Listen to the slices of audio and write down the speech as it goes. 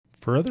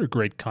For other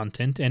great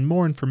content and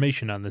more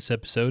information on this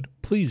episode,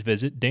 please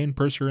visit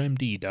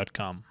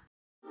danpursermd.com.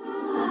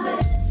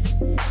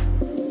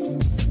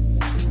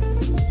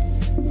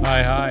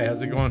 Hi,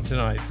 how's it going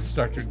tonight? This is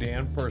Dr.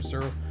 Dan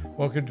Purser.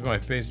 Welcome to my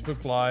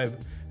Facebook Live,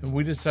 and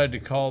we decided to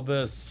call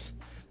this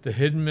The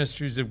Hidden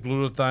Mysteries of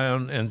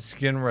Glutathione and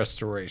Skin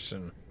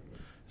Restoration.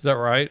 Is that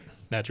right?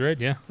 That's right,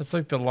 yeah. That's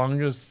like the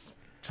longest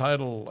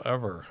title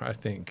ever, I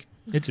think.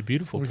 It's a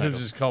beautiful We could title.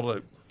 have just called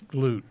it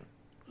Glute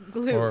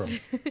or Glute.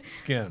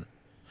 Skin.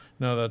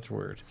 No, that's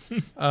weird.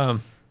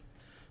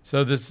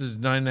 So this is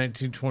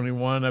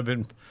 9/19/21. I've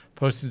been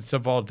posting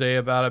stuff all day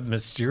about it,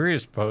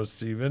 mysterious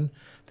posts even,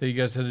 that you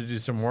guys had to do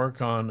some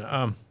work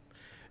on.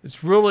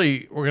 It's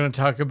really, we're going to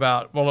talk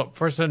about, well,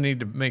 first I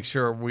need to make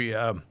sure we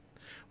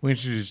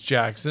introduce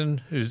Jackson,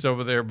 who's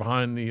over there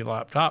behind the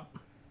laptop.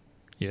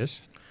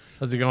 Yes.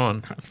 How's it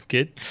going?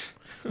 Good.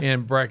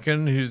 And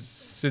Brecken, who's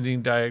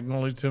sitting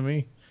diagonally to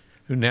me,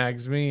 who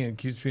nags me and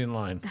keeps me in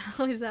line.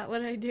 Oh, is that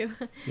what I do?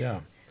 Yeah.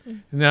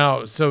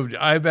 Now, so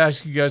I've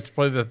asked you guys to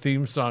play the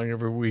theme song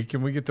every week,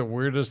 and we get the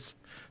weirdest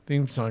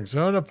theme song. So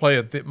I'm going to play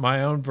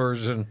my own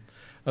version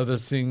of the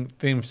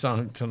theme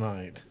song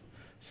tonight.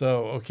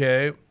 So,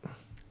 okay.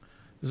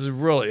 This is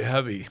really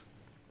heavy,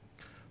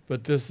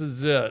 but this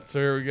is it. So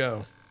here we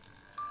go.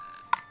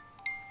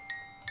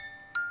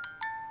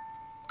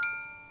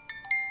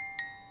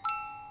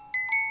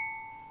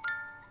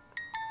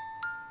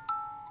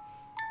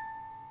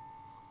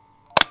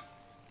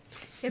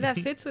 Yeah, that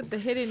fits with the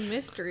hidden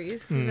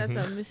mysteries because that's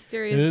a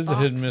mysterious. It is a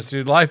hidden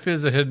mystery. Life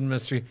is a hidden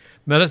mystery.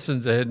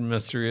 Medicine's a hidden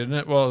mystery, isn't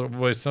it? Well, the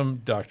way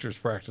some doctors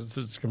practice,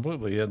 it's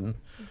completely hidden.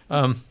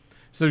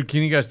 So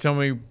can you guys tell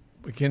me,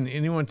 can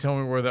anyone tell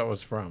me where that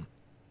was from?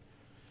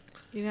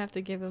 You'd have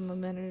to give him a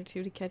minute or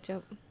two to catch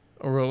up.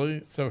 Oh,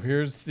 really? So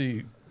here's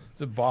the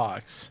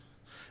box,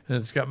 and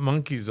it's got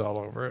monkeys all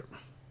over it.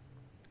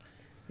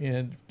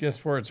 And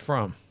guess where it's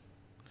from?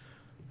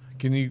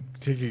 Can you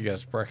take a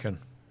guess, Brecken?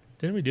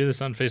 Didn't we do this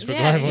on Facebook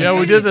Yeah, Live? we Yeah, we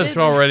already did this did.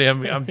 already.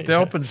 I'm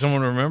hoping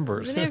someone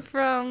remembers. Isn't it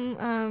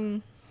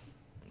from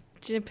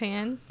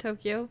Japan,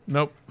 Tokyo?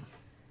 Nope.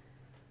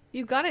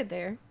 You got it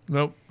there.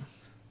 Nope.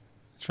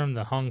 It's from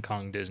the Hong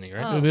Kong Disney,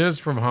 right? Oh. It is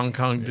from Hong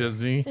Kong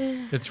Disney.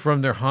 It's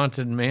from their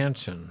Haunted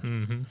Mansion.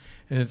 Mm-hmm.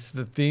 And it's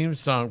the theme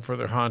song for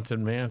their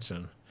Haunted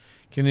Mansion.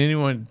 Can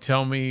anyone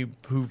tell me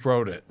who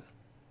wrote it?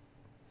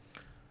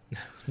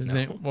 His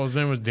name was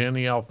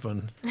Danny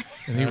Elfman,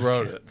 and he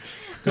wrote it.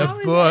 How That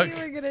is book that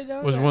you were gonna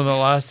know was that? one of the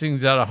last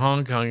things out of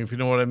Hong Kong, if you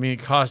know what I mean.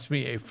 It cost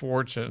me a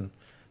fortune.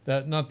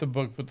 That, not the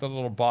book, but the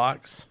little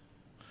box.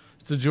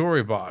 It's a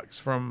jewelry box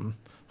from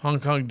Hong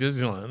Kong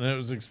Disneyland, and it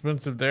was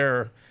expensive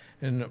there.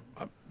 And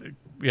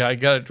yeah, I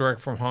got it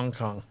direct from Hong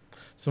Kong.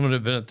 Someone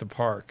had been at the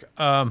park.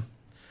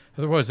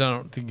 Otherwise, I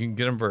don't think you can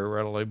get them very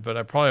readily, but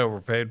I probably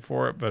overpaid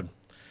for it. But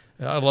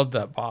I love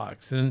that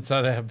box. And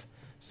inside I have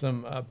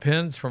some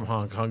pins from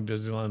Hong Kong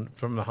Disneyland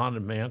from the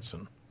Haunted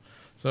Mansion.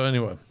 So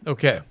anyway,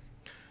 okay.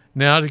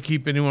 Now to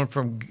keep anyone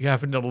from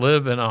having to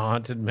live in a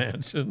haunted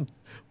mansion,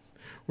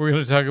 we're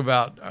going to talk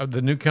about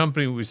the new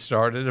company we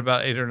started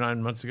about 8 or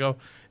 9 months ago.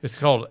 It's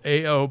called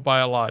AO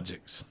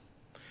Biologics.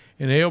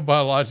 And AO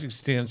Biologics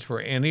stands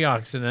for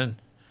Antioxidant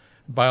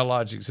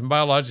Biologics. And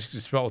biologics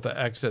is spelled with an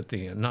X at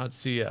the end, not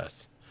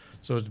CS.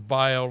 So it's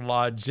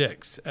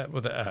biologics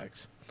with an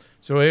X.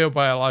 So AO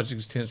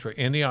Biologics stands for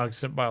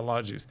Antioxidant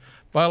Biologics.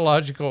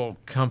 Biological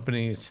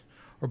companies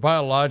or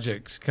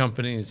biologics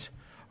companies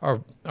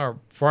are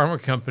pharma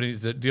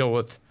companies that deal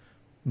with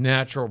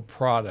natural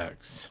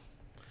products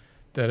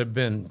that have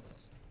been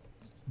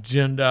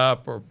ginned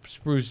up or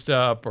spruced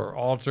up or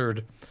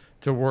altered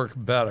to work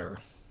better.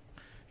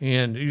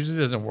 And it usually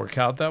doesn't work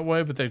out that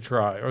way, but they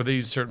try. Or they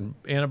use certain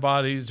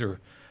antibodies or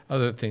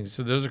other things.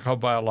 So those are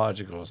called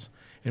biologicals.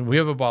 And we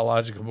have a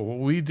biological, but what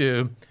we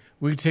do,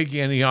 we take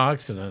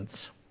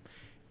antioxidants,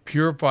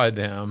 purify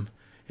them,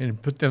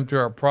 and put them through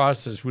our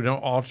process. We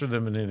don't alter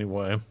them in any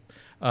way.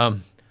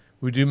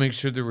 We do make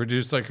sure they're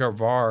reduced like our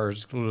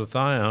VARs,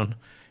 glutathione,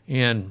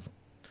 and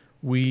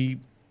we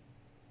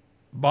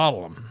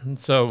bottle them. And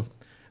so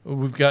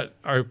we've got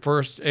our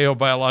first AO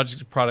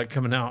Biologics product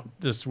coming out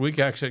this week.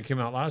 Actually, it came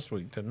out last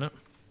week, didn't it?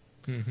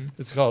 Mm-hmm.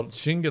 It's called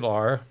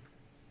Shingular.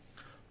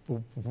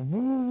 You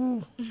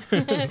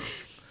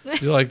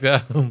like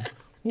that?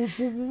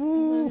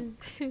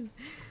 That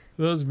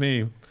was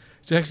me.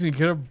 Jackson, you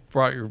could have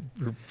brought your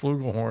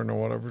flugelhorn or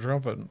whatever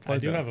trumpet. And I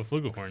played do that. have a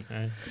flugelhorn.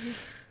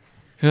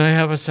 And I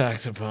have a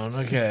saxophone.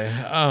 Okay.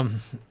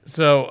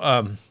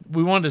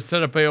 We wanted to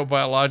set up AO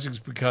Biologics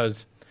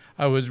because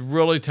I was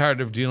really tired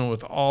of dealing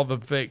with all the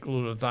fake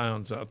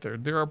glutathiones out there.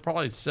 There are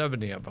probably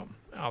 70 of them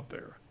out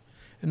there,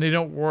 and they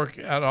don't work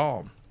at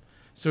all.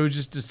 So we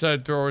just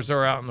decided to throw ours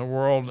out in the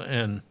world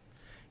and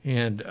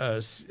in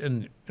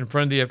front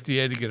of the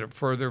FDA to get it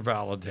further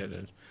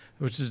validated,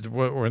 which is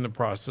what we're in the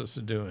process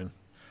of doing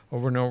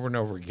over and over and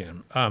over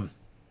again. So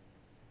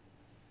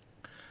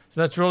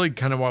that's really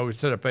kind of why we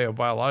set up AO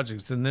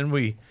Biologics. And then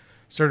we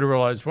started to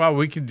realize, wow,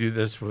 we can do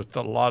this with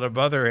a lot of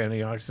other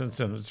antioxidants,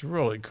 and it's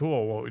really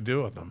cool what we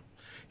do with them.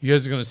 You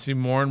guys are going to see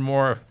more and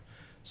more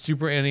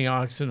super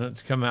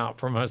antioxidants come out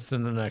from us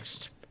in the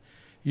next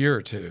year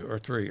or 2 or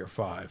 3 or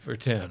 5 or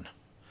 10,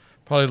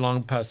 probably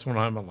long past when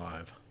I'm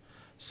alive.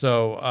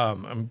 So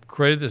I'm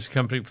created this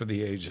company for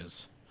the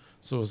ages.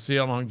 So we'll see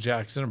how long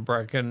Jackson and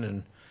Brecken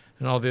and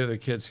all the other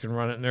kids can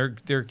run it, and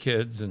their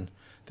kids and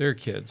their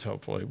kids,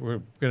 hopefully.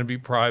 We're going to be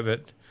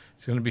private.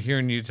 It's going to be here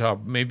in Utah,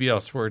 maybe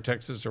elsewhere,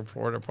 Texas or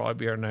Florida, probably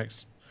be our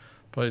next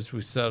place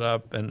we set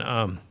up,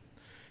 and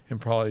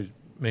probably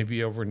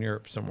maybe over in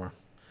Europe somewhere.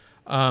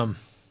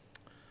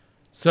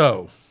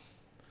 So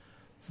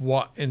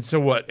what this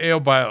AO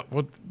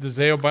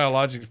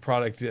Biologics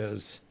product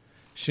is,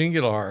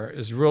 Shingular,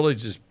 is really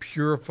just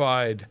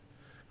purified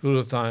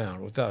glutathione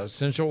without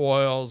essential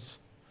oils,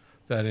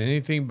 without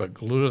anything but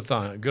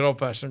glutathione, good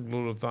old-fashioned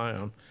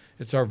glutathione.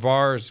 It's our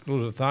VARS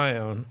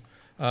glutathione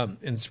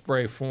in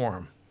spray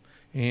form.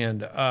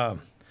 And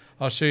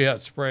I'll show you how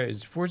it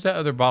sprays. Where's that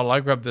other bottle? I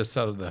grabbed this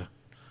out of the...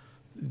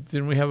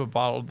 Didn't we have a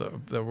bottle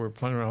that we were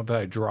playing around with that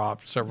I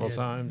dropped several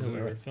times? That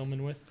we were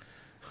filming with?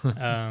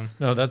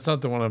 No, that's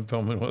not the one I'm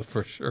filming with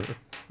for sure.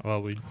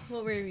 Well,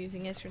 What were you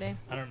using yesterday?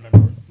 I don't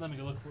remember. Let me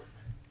go look for it.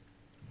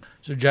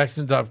 So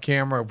Jackson's off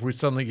camera. If we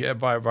suddenly get hit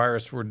by a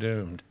virus, we're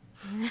doomed.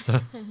 So,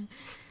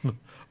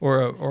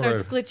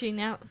 Starts glitching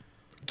out.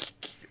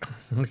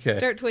 Okay.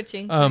 Start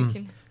twitching.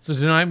 So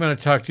tonight I'm going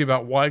to talk to you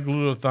about why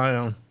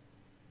glutathione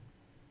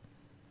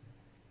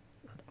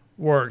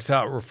works,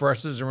 how it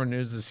refreshes and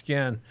renews the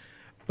skin,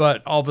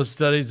 but all the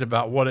studies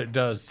about what it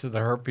does to the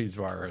herpes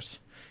virus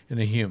in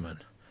a human.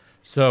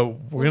 So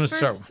we're going to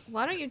start.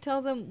 Why don't you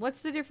tell them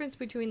what's the difference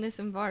between this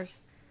and VARS?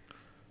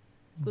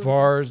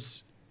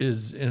 VARS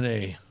is in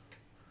a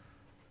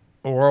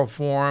oral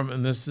form,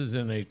 and this is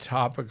in a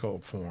topical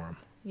form.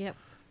 Yep.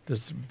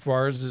 This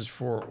VARS is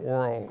for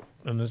oral,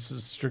 and this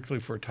is strictly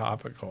for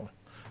topical.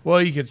 Well,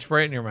 you could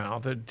spray it in your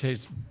mouth. It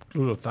tastes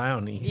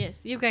glutathione-y.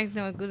 Yes, you guys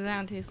know what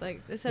glutathione tastes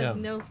like. This has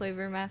Yeah. no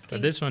flavor masking.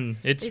 But this one,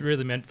 it's It's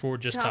really meant for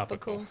just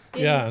topical.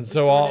 Skin Yeah, and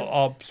so restorative.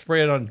 I'll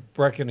spray it on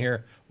Brecken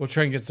here. We'll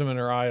try and get some in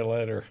her eye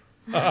later.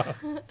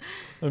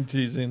 I'm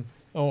teasing.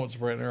 I won't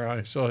spray it in her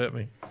eye. She'll hit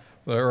me.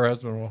 But her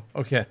husband will.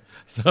 Okay.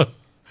 But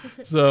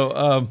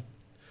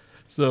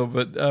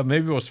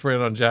maybe we'll spray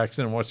it on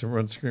Jackson and watch him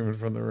run screaming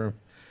from the room.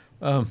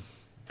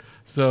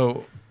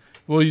 So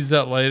we'll use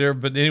that later.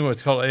 But anyway,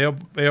 it's called AO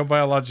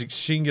Biologics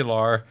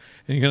Shingular,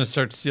 and you're going to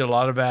start to see a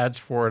lot of ads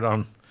for it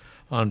on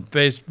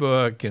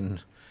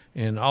Facebook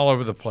and all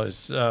over the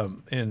place.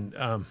 And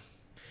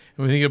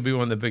we think it'll be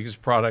one of the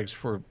biggest products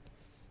for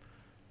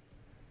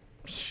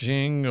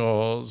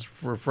shingles,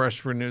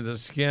 refresh, renew the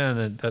skin,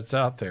 and that's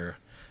out there.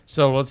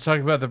 So let's talk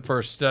about the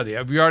first study.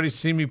 Have you already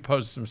seen me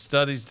post some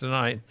studies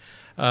tonight?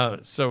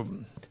 So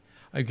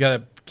I've got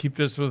to keep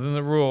this within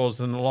the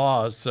rules and the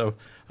laws. So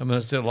I'm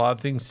going to say a lot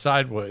of things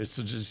sideways.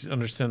 So just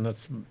understand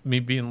that's me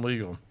being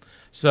legal.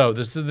 So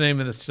this is the name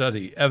of the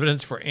study: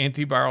 Evidence for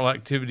Antiviral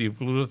Activity of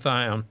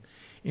Glutathione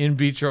in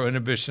Vitro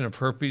Inhibition of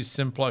Herpes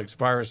Simplex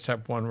Virus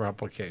Type 1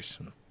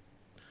 Replication.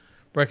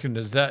 Brecken,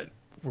 does that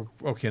work?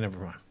 Okay, never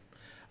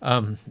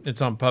mind.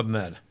 It's on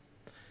PubMed.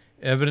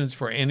 Evidence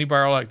for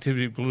antiviral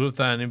activity of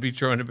glutathione in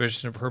vitro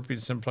inhibition of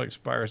herpes simplex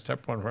virus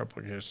type 1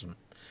 replication.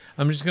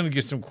 I'm just going to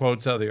give some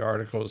quotes out of the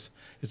articles.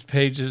 It's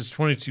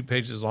 22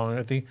 pages long,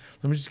 I think.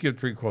 Let me just give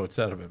 3 quotes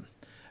out of it.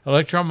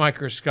 Electron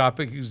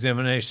microscopic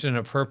examination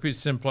of herpes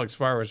simplex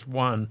virus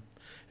 1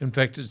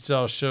 infected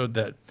cells showed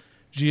that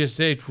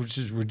GSH, which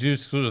is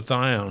reduced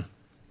glutathione,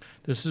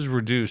 this is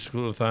reduced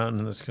glutathione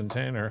in this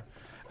container,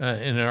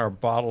 in our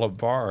bottle of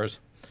VARS,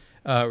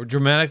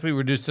 dramatically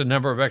reduced the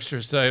number of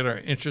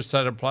extracellular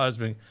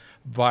intracytoplasmic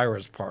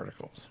virus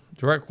particles.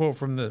 Direct quote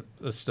from the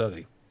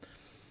study.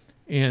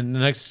 And the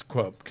next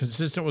quote: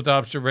 consistent with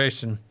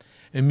observation,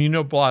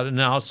 immunoblot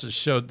analysis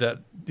showed that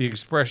the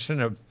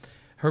expression of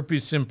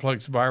herpes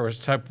simplex virus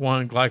type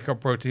 1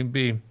 glycoprotein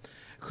B,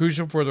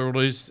 crucial for the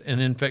release and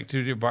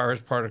infectivity of virus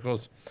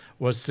particles,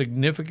 was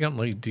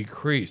significantly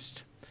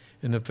decreased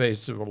in the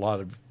face of a lot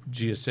of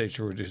GSH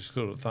or reduced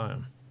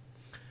glutathione.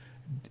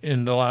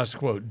 In the last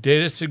quote,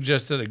 data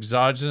suggests that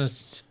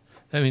exogenous,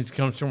 that means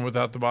comes from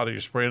without the body, you're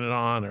spraying it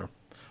on or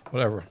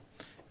whatever.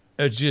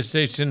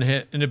 GSH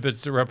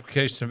inhibits the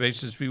replication of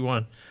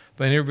HSV1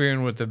 by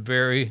interfering with the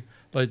very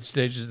late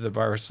stages of the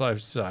virus life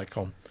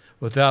cycle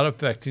without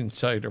affecting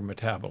cellular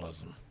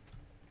metabolism.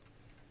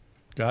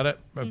 Got it?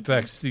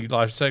 Affects the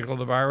life cycle of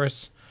the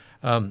virus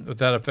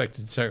without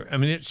affecting cellular. I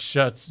mean, it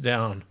shuts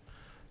down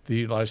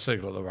the life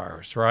cycle of the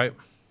virus, right?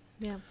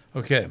 Yeah.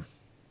 Okay.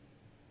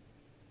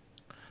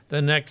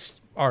 The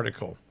next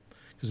article,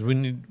 because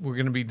we're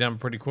going to be done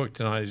pretty quick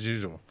tonight as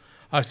usual.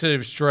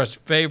 Oxidative stress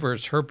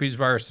favors herpes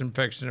virus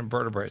infection in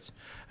vertebrates.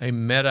 A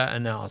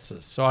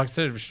meta-analysis. So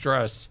oxidative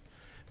stress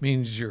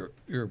means your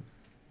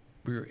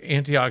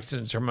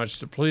antioxidants are much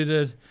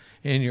depleted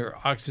and your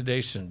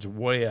oxidation's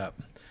way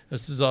up.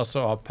 This is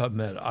also all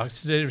PubMed.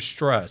 Oxidative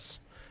stress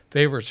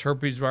favors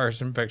herpes virus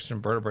infection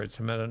in vertebrates.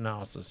 A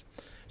meta-analysis.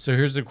 So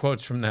here's the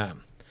quotes from that.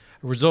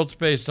 Results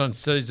based on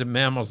studies of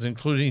mammals,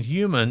 including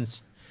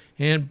humans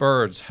and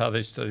birds, how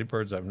they study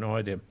birds, I have no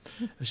idea,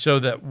 show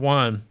that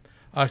 1,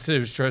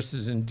 Oxidative stress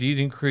is indeed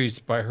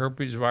increased by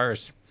herpes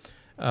virus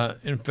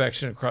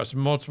infection across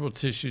multiple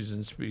tissues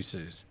and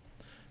species.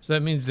 So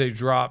that means they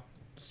drop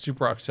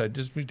superoxide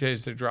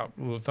dismutase, they drop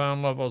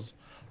glutathione levels,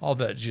 all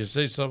that,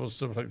 GSH levels,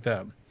 stuff like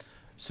that.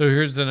 So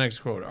here's the next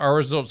quote. Our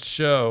results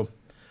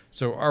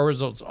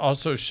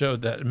also show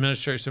that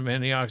administration of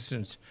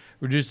antioxidants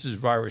reduces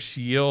virus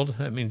yield,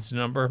 that means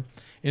number,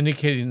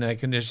 indicating that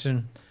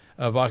condition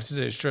of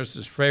oxidative stress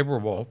is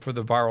favorable for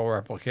the viral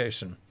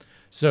replication.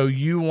 So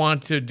you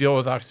want to deal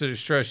with oxidative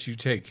stress, you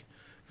take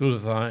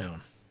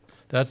glutathione.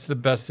 That's the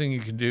best thing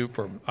you can do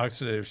for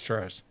oxidative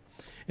stress.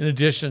 In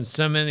addition,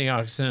 some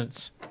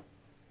antioxidants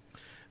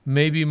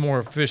may be more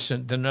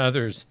efficient than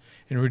others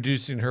in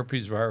reducing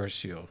herpes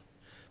virus yield.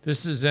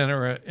 This is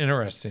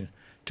interesting.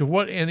 To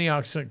what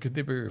antioxidant could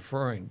they be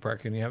referring,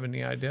 Brecken? You have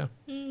any idea?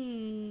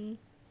 I'm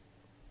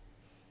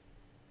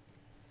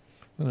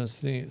going to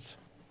sneeze.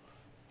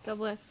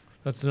 Double S.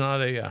 That's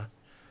not a yeah.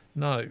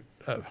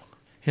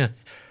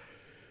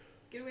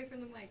 Get away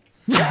from the mic.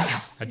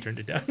 I turned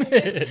it down.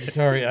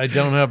 Sorry, I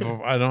don't have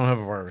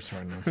a virus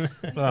right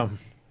now.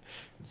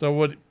 So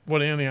what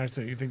antioxidant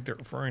do you think they're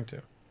referring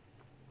to?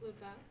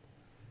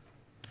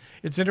 Glutathione.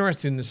 It's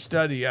interesting, the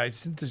study, I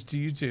sent this to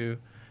you too,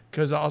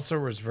 because also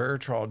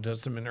resveratrol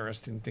does some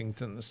interesting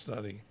things in the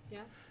study. Yeah.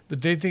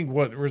 But they think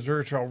what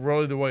resveratrol,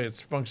 really the way it's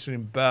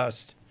functioning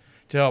best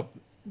to help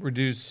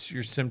reduce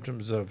your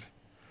symptoms of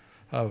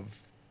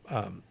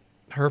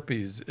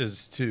herpes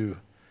is to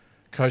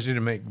cause you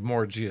to make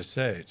more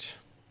GSH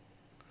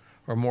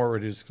or more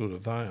reduced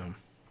glutathione.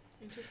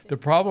 Interesting. The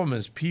problem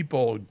is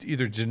people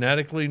either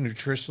genetically,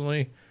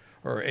 nutritionally,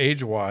 or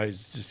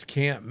age-wise just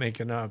can't make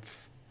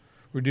enough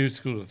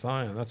reduced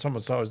glutathione. That's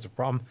almost always the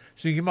problem.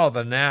 So you give them all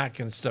the NAC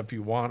and stuff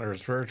you want or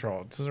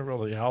resveratrol. It doesn't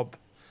really help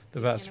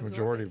the vast can't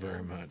absorb majority it,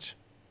 very yeah. much.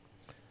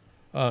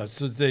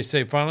 So they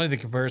say, finally, the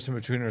comparison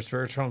between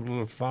resveratrol and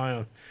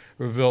glutathione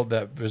revealed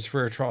that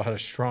resveratrol had a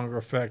stronger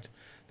effect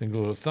than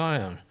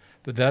glutathione.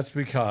 But that's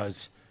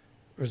because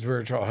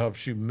resveratrol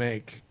helps you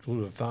make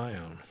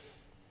glutathione,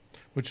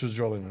 which was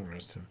really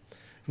interesting.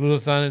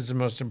 Glutathione is the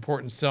most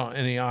important cell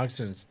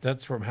antioxidant.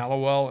 That's from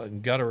Hallowell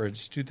and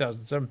Gutteridge,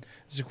 2007.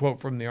 This is a quote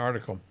from the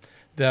article.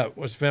 That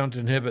was found to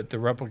inhibit the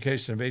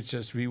replication of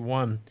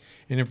HSV1,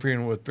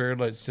 interfering with very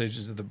late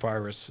stages of the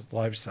virus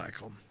life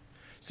cycle.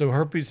 So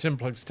herpes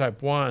simplex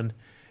type 1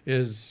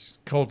 is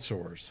cold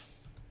sores.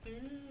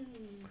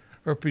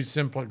 Herpes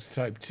simplex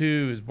type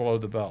 2 is below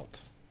the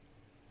belt.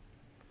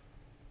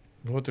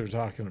 What they're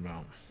talking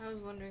about. I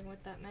was wondering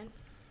what that meant.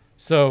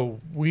 So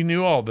we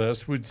knew all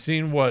this. We'd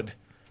seen what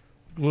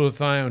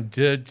glutathione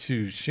did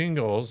to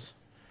shingles.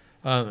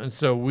 And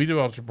so we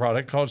developed a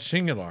product called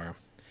Shingular.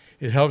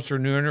 It helps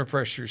renew and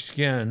refresh your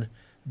skin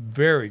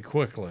very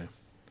quickly.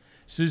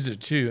 Soothes it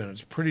too, and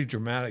it's pretty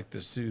dramatic,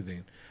 the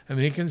soothing. I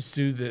mean, it can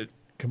soothe it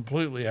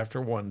completely after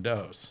one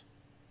dose.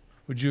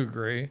 Would you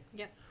agree?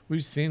 Yep.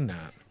 We've seen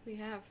that. We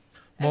have.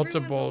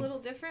 Multiple- Everyone's a little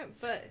different,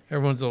 but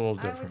Everyone's a little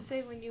I different. would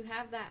say when you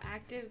have that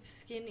active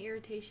skin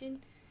irritation,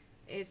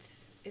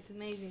 it's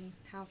amazing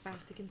how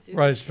fast it can soothe.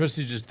 Right,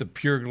 especially just the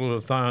pure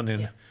glutathione in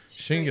Yeah.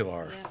 Straight,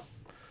 Shingular. Yeah.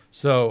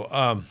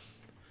 So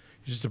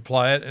you just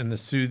apply it, and the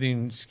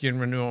soothing skin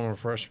renewal and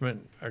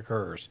refreshment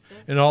occurs. Yeah.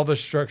 And all the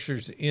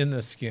structures in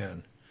the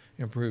skin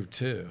improve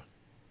too,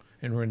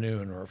 and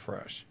renew and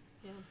refresh.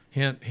 Yeah.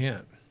 Hint,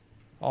 hint.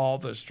 All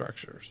the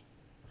structures.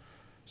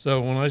 So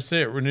when I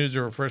say it renews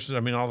or refreshes, I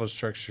mean all the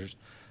structures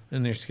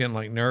in your skin,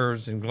 like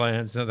nerves and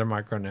glands and other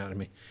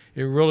microanatomy.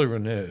 It really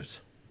renews.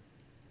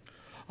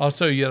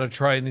 Also, you got to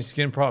try any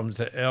skin problems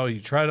that ail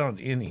you. Try it on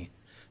any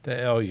that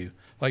ail you,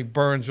 like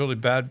burns, really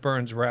bad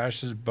burns,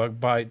 rashes, bug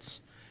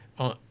bites,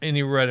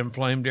 any red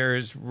inflamed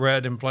areas,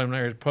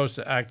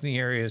 post-acne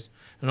areas,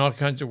 and all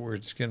kinds of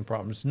weird skin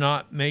problems.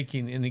 Not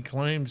making any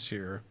claims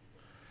here,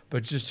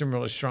 but just some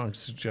really strong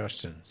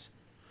suggestions.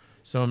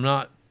 So I'm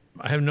not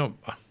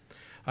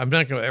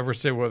going to ever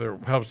say whether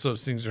it helps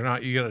those things or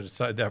not. You got to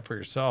decide that for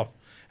yourself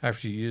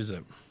after you use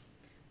it.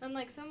 And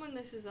like someone,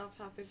 this is off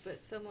topic,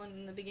 but someone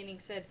in the beginning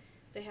said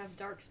they have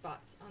dark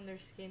spots on their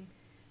skin.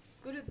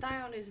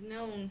 Glutathione is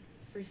known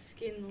for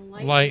skin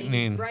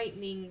lightening,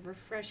 brightening,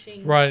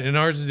 refreshing. Right, and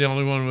ours is the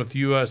only one with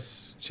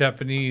U.S.,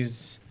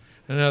 Japanese,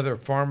 and other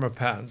pharma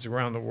patents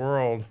around the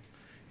world.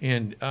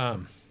 And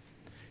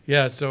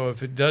yeah, so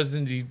if it does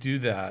indeed do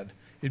that,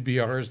 it'd be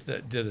ours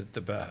that did it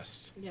the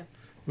best. Yeah.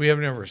 We have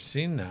never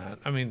seen that.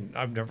 I mean,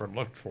 I've never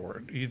looked for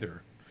it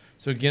either.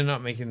 So again,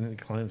 not making any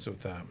claims with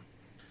that.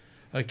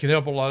 It can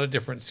help a lot of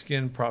different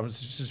skin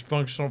problems. It's just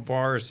functional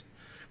bars,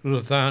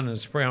 glutathione, and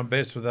spray on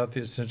base without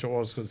the essential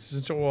oils, because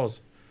essential oils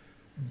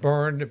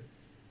burned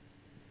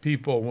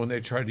people when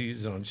they tried to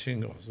use it on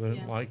shingles. They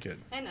didn't like it.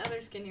 And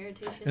other skin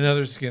irritation. And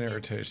other skin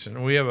irritation.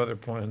 And we have other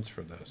plans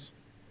for this.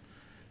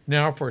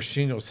 Now for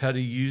shingles, how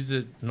to use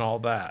it and all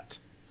that.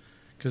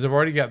 Because I've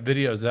already got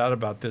videos out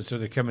about this. Are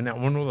they coming out?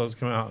 When will those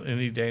come out?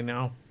 Any day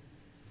now?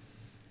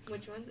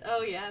 Which ones?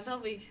 Oh, yeah, they'll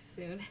be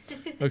soon.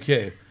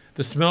 Okay.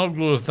 The smell of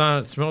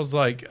glutathione, it smells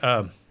like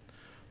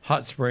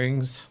hot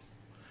springs.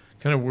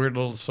 kind of weird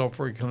little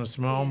sulfury kind of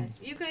smell.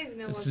 Yeah. You guys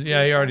know what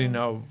Yeah, you already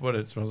know what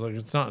it smells like.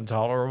 It's not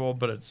intolerable,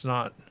 but it's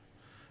not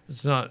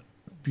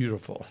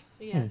beautiful.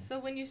 Yeah. So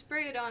when you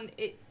spray it on,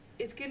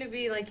 it's gonna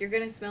be like you're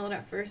gonna smell it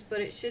at first, but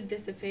it should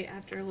dissipate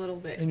after a little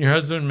bit. And your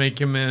husband may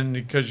come in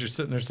because you're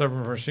sitting there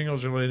suffering from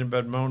shingles. You're laying in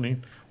bed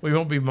moaning. We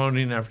won't be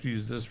moaning after you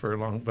use this very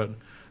long, but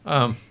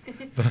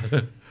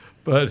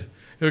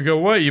he'll go,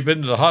 "What? You've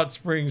been to the hot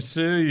springs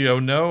too?" You go,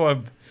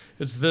 "No,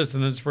 it's this,"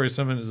 and then spray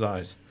some in his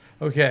eyes.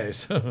 Okay,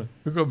 so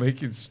we'll go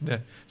making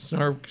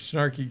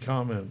snarky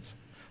comments.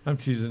 I'm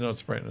teasing, don't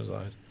spray it in his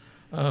eyes.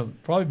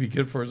 Probably be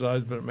good for his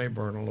eyes, but it may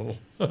burn a little.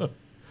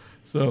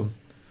 So,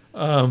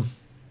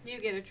 you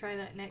get to try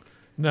that next.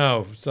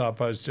 no,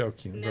 stop. I was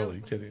joking. No. Really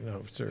kidding. No,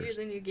 You're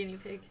seriously. the new guinea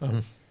pig.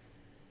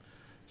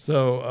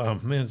 So,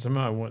 man,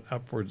 somehow I went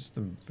upwards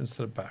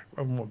instead of back.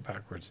 I went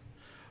backwards.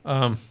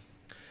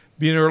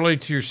 Being early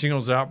to your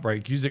shingles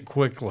outbreak, use it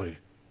quickly.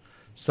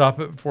 Stop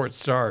it before it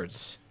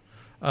starts.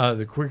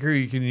 The quicker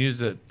you can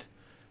use it,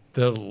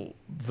 the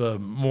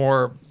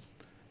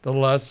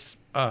less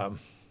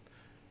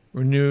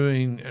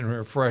renewing and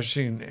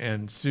refreshing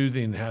and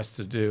soothing it has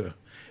to do,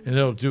 and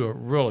it'll do it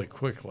really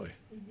quickly.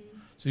 Mm-hmm.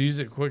 So use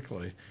it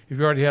quickly. If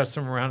you already have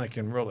some around, it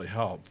can really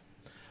help.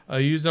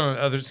 Use it on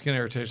other skin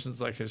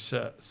irritations, like I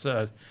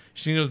said.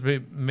 Shingles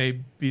may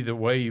be the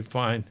way you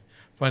find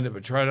it,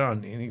 but try it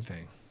on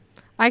anything.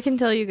 I can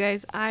tell you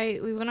guys,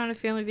 we went on a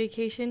family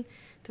vacation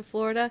to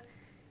Florida.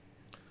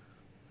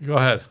 Go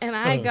ahead. And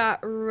I got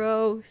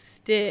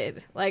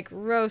roasted, like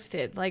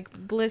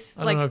almost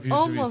I don't know if you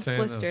should be saying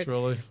blistered. this,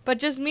 really. But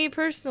just me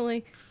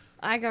personally,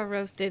 I got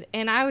roasted,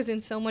 and I was in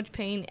so much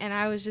pain, and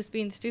I was just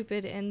being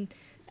stupid, and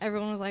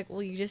everyone was like,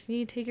 "Well, you just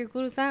need to take your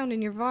glutathione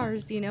and your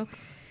VARs, you know."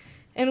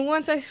 And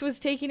once I was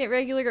taking it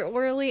regular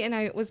orally, and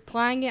I was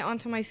applying it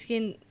onto my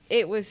skin,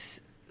 it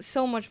was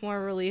so much more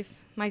relief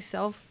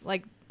myself,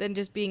 like than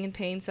just being in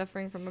pain,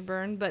 suffering from a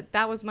burn. But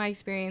that was my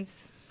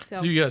experience.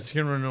 So you got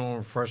skin renewal and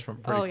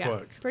refreshment pretty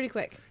quick. Pretty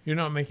quick. You're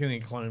not making any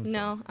claims.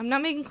 No, I'm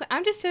not making.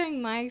 I'm just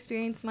sharing my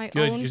experience, my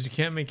Good, own. because you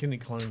can't make any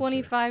claims.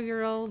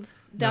 25-year-old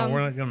No, we're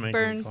not gonna make any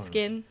burned claims.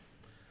 skin.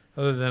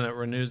 Other than it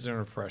renews and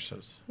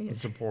refreshes and Yes.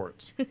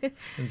 supports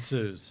and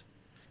soothes.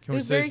 Can It we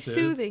was say very soothe?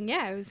 soothing.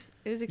 Yeah, it was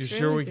You extremely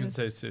sure we soothing. can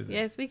say soothing?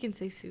 Yes, we can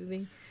say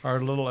soothing.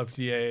 Our little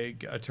FDA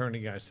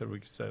attorney guy said we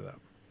could say that.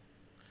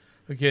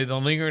 Okay, the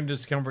lingering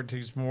discomfort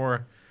takes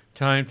more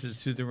time to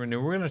soothe and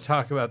renew. We're going to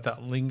talk about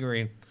that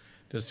lingering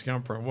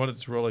discomfort and what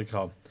it's really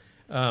called.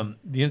 The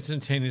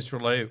instantaneous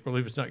relief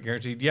is not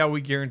guaranteed. Yeah,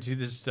 we guarantee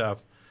this stuff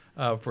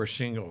for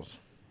shingles.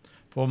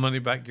 Full money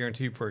back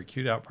guarantee for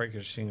acute outbreak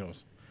of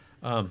shingles.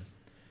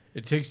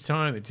 It takes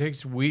time. It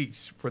takes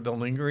weeks for the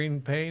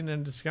lingering pain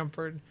and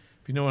discomfort,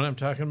 if you know what I'm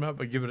talking about,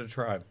 but give it a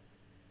try.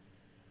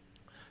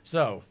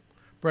 So,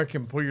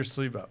 Brecken, pull your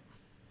sleeve up.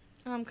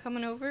 I'm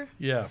coming over.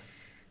 Yeah.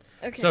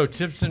 Okay. So,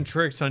 tips and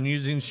tricks on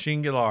using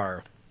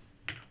Shingular.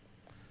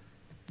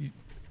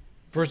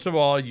 First of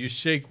all, you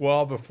shake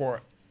well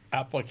before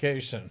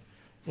application.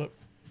 Look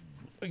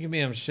at me,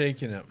 I'm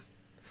shaking it.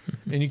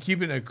 And you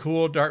keep it in a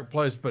cool, dark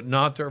place, but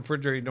not the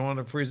refrigerator. You don't want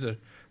to freeze it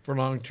for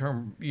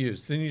long-term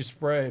use. Then you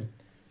spray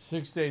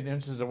 6 to 8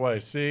 inches away.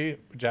 See,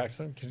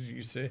 Jackson, can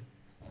you see?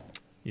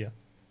 Yeah.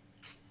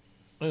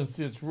 And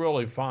it's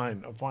really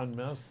fine, a fine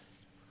mist.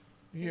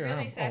 It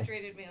really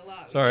saturated me a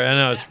lot. Sorry, I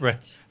know. Spray.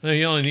 No,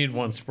 you only need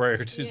one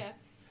sprayer. Just, Yeah.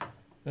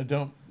 no,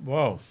 don't.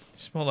 Whoa, you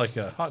smell like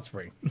a hot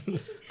spring.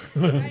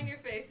 Right in your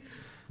face.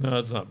 No,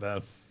 it's not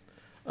bad.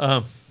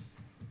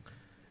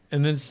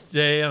 And then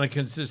stay on a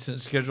consistent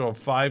schedule of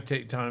 5 to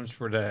 8 times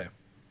per day.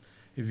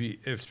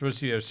 If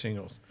especially you have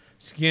shingles,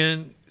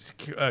 clean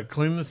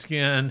the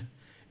skin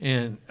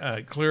and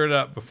clear it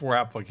up before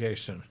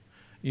application.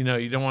 You know,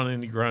 you don't want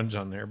any grunge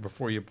on there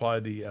before you apply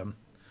the.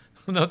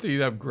 Not that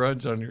you'd have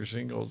grunge on your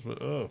shingles,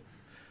 but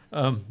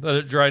let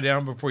it dry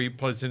down before you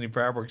place any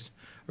fabrics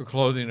or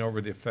clothing over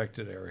the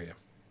affected area.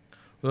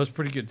 Well, those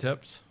pretty good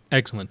tips.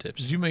 Excellent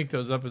tips. Did you make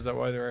those up? Is that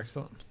why they're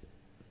excellent?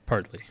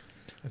 Partly.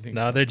 I think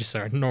No, so. they just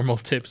are normal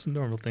tips,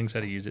 normal things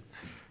how to use it.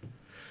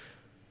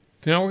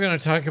 Now we're going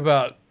to talk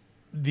about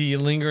the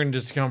lingering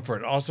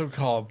discomfort, also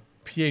called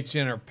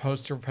PHN or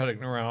post-herpetic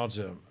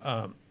neuralgia,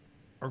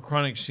 or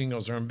chronic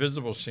shingles, or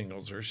invisible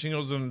shingles, or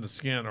shingles under the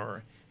skin,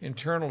 or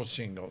internal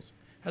shingles.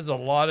 Has a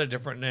lot of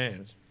different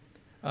names.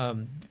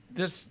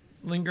 This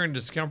lingering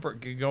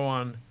discomfort could go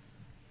on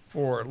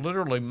for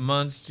literally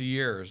months to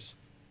years.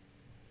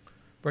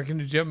 Brecken,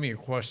 did you have me a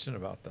question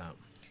about that?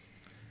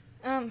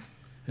 It's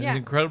Yeah,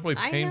 incredibly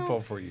I painful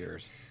know. for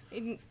years.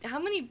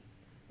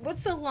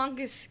 What's the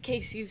longest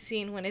case you've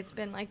seen when it's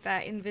been like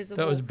that invisible?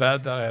 That was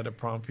bad that I had to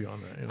prompt you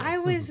on that. You know? I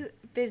was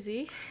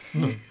busy.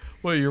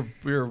 Well, you're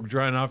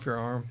drying off your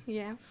arm.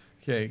 Yeah.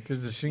 Okay,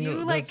 because the shingle.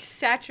 You like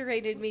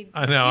saturated me.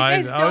 I know.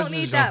 You guys I don't was need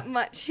just that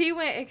much. He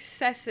went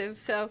excessive,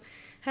 so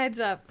heads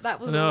up. That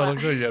was a No, lot.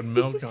 look like you had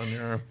milk on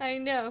your arm. I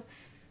know,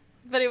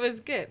 but it was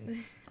good.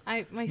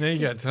 My Now you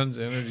skin. got tons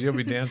of energy. You'll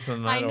be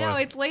dancing the I night know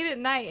away. it's late at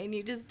night and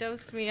you just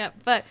dosed me up.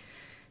 But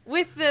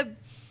with the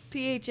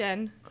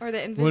PHN or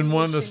the invisible When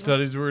one of the shingles,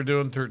 studies we were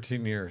doing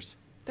 13 years.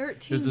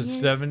 13 There's a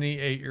years.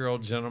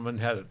 78-year-old gentleman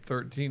had a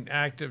 13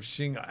 active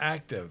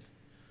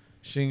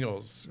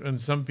shingles and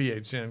some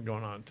PHN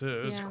going on too.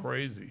 It was Yeah.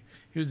 crazy.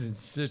 He was in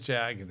such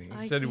agony. He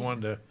I said he can't-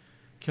 wanted to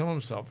kill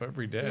himself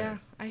every day. Yeah,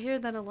 I hear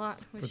that a lot.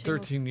 With For shingles.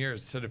 13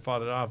 years, said he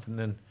fought it off,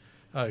 and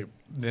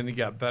then he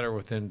got better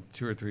within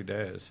 2 or 3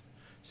 days.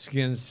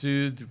 Skin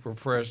soothed,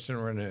 refreshed,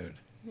 and renewed.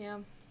 Yeah,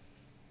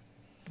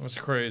 That's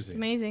it's crazy.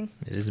 amazing.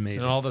 It is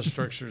amazing. And all the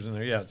structures in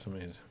there. Yeah, it's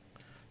amazing.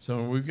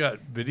 So we've got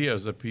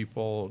videos of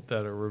people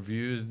that are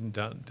reviewed and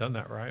done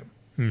that, right?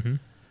 Mm-hmm.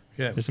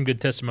 Okay. There's some good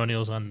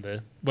testimonials on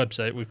the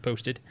website we've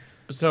posted.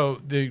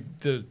 So the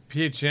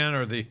PHN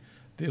or the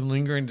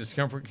lingering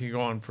discomfort can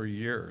go on for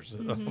years,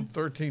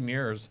 13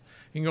 years.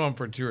 It can go on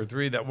for 2 or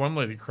 3. That one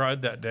lady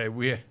cried that day.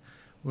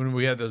 When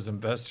we had those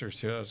investors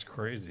here, that was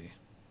crazy.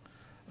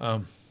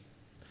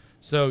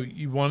 So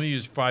you want to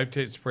use 5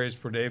 to 8 sprays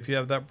per day if you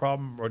have that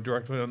problem, or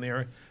directly on the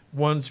area.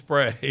 One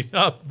spray,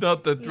 not the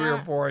 3 or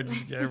Not- 4 I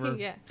just gave her.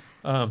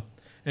 Yeah,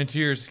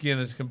 Until your skin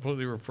is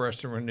completely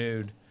refreshed and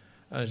renewed,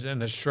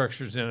 and the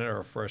structures in it are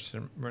refreshed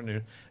and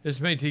renewed. This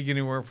may take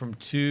anywhere from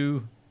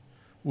 2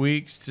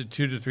 weeks to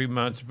 2 to 3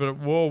 months, but it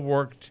will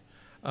work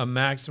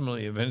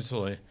maximally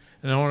eventually.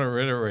 And I want to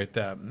reiterate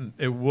that.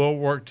 It will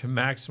work to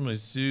maximally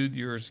soothe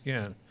your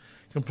skin,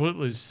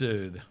 completely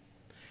soothe,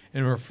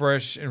 and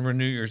refresh and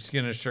renew your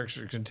skin and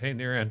structure contained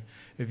therein,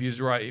 if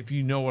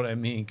you know what I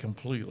mean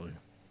completely.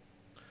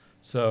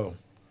 So,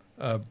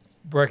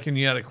 Brecken,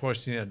 you had a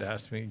question you had to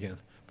ask me again.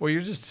 Boy,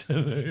 you're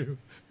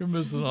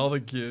missing all the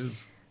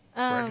cues.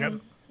 Brecken.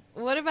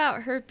 What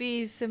about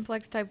herpes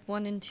simplex type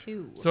 1 and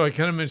 2? So I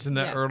kind of mentioned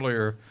that Yeah.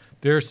 earlier.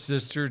 They're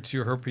sister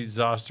to herpes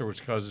zoster,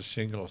 which causes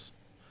shingles.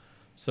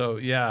 So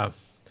yeah,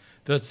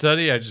 that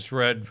study I just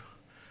read,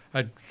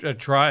 I'd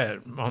try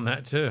it on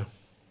that too.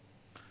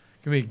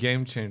 Can be a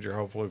game changer,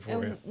 hopefully, for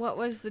you. And what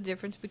was the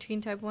difference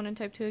between type 1 and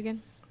type 2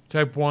 again?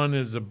 Type 1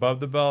 is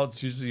above the belt.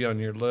 It's usually on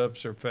your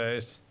lips or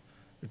face,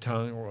 or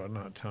tongue. Well,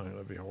 not tongue.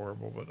 That'd be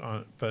horrible.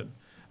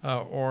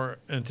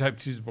 And type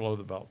 2 is below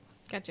the belt.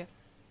 Gotcha.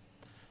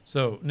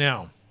 So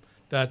now,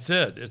 that's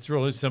it. It's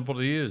really simple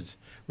to use.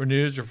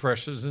 Renews,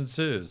 refreshes, and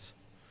soothes.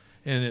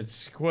 And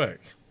it's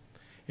quick.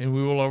 And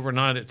we will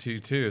overnight it to you,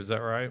 too. Is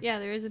that right? Yeah,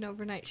 there is an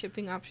overnight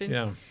shipping option.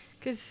 Yeah.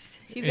 Because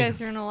you Yeah. guys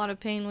are in a lot of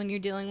pain when you're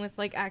dealing with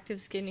like active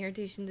skin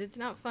irritations. It's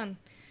not fun.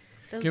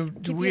 Those Can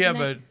keep you up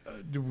at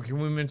night. can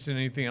we mention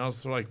anything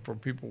else, like for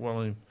people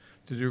willing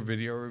to do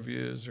video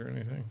reviews or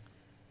anything?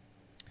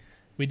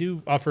 We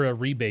do offer a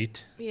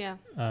rebate Yeah.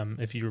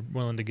 if you're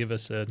willing to give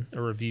us a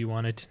review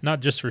on it.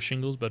 Not just for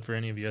shingles, but for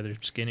any of your other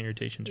skin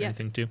irritations or Yeah.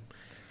 anything too.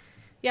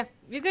 Yeah.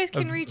 You guys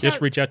can reach Just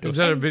out. reach out to Is us.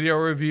 that a And- video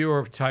review or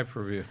a type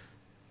review?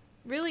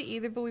 Really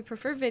either, but we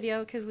prefer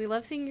video because we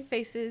love seeing your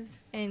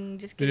faces and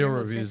just Video getting a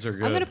real reviews feel. are I'm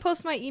good. gonna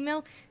post my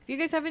email. If you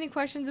guys have any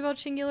questions about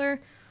Shingular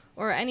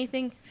or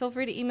anything, feel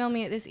free to email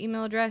me at this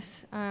email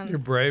address. You're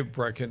brave,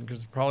 Brecken,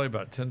 because probably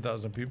about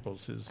 10,000 people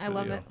see this I video.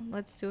 love it.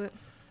 Let's do it.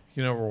 It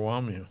can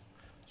overwhelm you.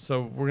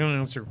 So we're going to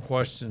answer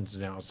questions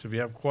now. So if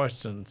you have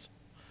questions,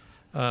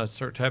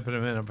 start typing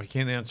them in. If I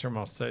can't answer them,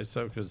 I'll say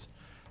so, because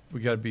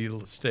we got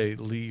to stay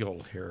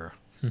legal here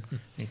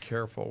and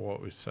careful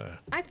what we say.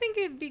 I think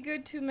it'd be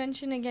good to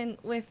mention again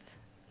with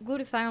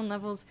glutathione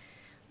levels.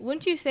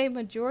 Wouldn't you say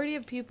majority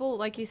of people,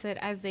 like you said,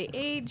 as they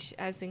age,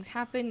 as things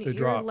happen, They your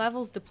drop.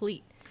 levels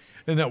deplete?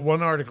 And that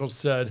one article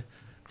said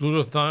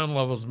glutathione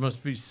levels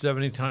must be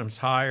 70 times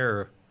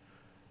higher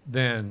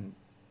than,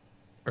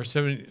 or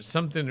 70,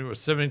 something that was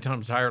 70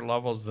 times higher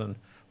levels than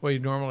what you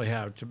normally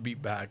have to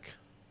beat back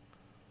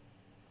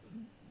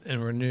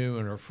and renew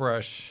and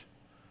refresh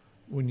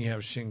when you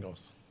have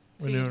shingles.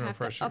 So Renew you'd and have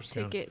to refresh your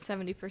skin. uptick it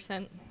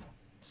 70%.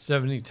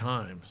 70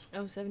 times.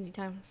 Oh, 70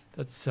 times.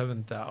 That's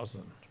 7,000%.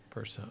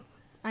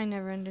 I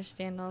never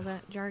understand all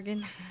that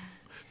jargon.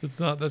 It's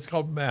not, that's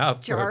called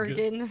math.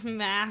 Jargon,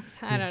 math,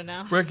 I don't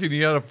know. Brecken,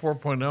 you had a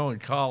 4.0 in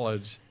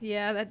college.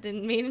 Yeah, that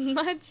didn't mean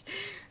much.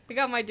 I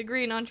got my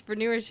degree in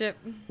entrepreneurship.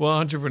 Well,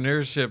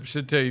 entrepreneurship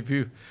should tell you if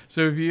you're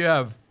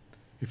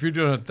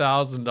doing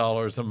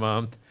 $1,000 a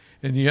month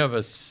and you have a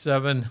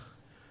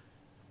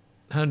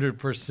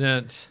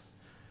 700%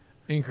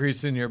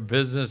 increase in your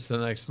business the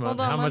next month,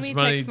 Hold on, how let much me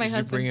money text my did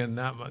you bring husband. in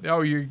that month?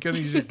 Oh, you're going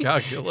to use your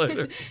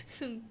calculator.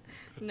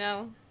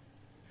 No.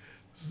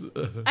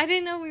 I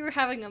didn't know we were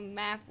having a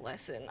math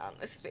lesson on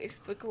this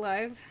Facebook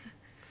Live.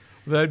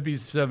 That'd be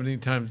 70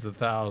 times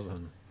 1,000.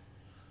 It'd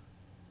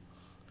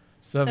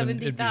be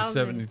 70,000.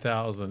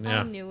 70,000. Yeah,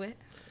 I knew it.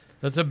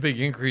 that's a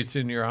big increase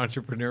in your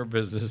entrepreneur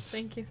business.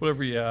 Thank you.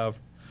 Whatever you have.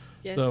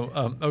 Yes.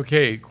 So,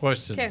 okay,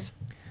 questions. 'Kay.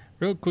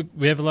 Real quick,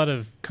 we have a lot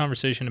of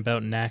conversation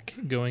about NAC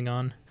going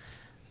on.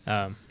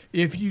 Let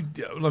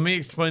me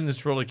explain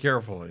this really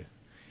carefully.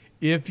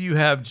 If you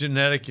have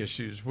genetic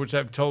issues, which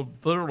I've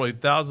told literally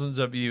thousands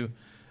of you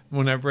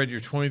when I've read your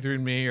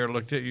 23andMe or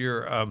looked at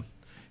your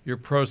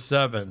Pro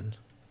 7,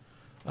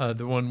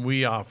 the one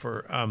we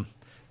offer,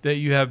 that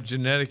you have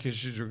genetic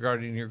issues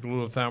regarding your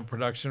glutathione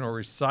production or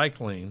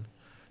recycling,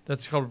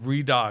 that's called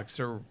redox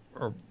or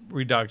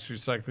redox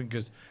recycling,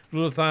 because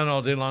glutathione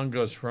all day long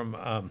goes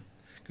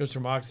goes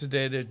from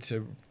oxidated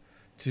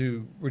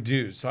to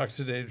reduce,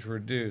 oxidated to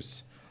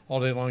reduce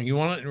all day long. You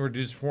want it in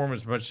reduced form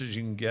as much as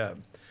you can get.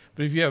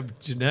 But if you have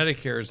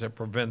genetic errors that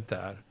prevent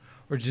that,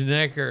 or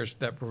genetic errors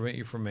that prevent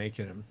you from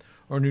making them,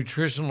 or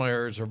nutritional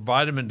errors or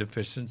vitamin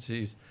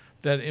deficiencies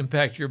that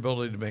impact your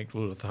ability to make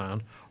glutathione,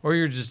 or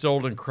you're just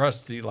old and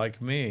crusty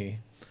like me,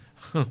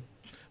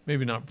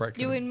 maybe not Brett.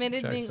 You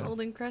admitted being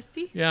old and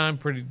crusty? Yeah, I'm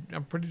pretty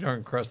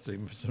darn crusty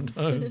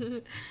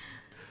sometimes.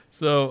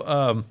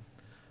 So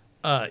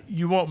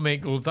you won't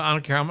make glutathione. I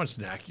don't care how much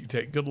NAC you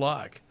take. Good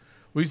luck.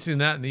 We've seen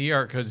that in the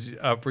ER because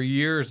for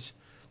years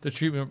the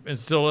treatment, and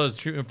still is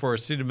treatment for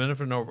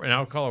acetaminophen and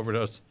alcohol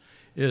overdose,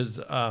 is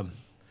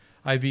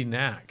IV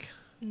NAC,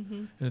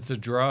 and it's a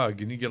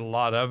drug, and you get a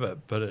lot of it,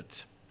 but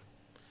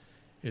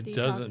it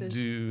doesn't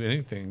do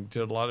anything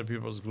to a lot of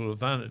people's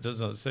glutathione. It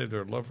doesn't save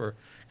their liver.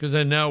 Because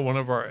I know one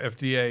of our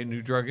FDA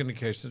new drug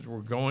indications we're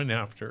going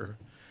after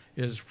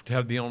is to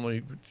have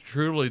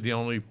truly the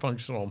only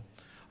functional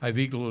IV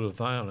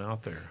glutathione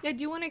out there. Yeah, do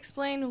you want to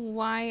explain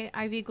why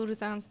IV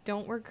glutathiones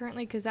don't work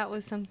currently? Because that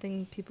was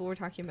something people were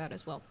talking about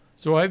as well.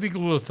 So IV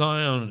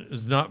glutathione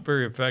is not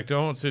very effective. I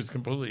won't say it's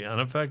completely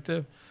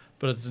ineffective,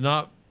 but it's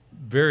not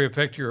very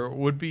effective. It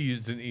would be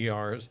used in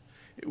ERs.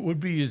 It would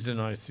be used in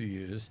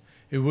ICUs.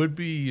 It would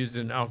be used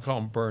in alcohol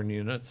and burn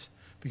units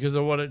because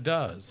of what it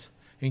does.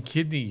 In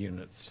kidney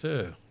units,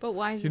 too. But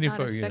why is it kidney not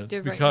failure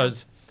effective right now?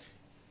 Because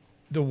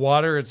the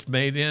water it's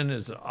made in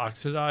is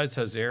oxidized,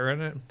 has air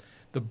in it.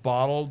 The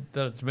bottle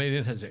that it's made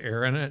in has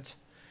air in it.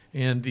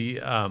 And the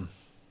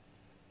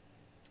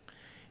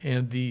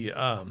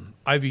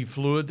IV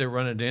fluid they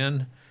run it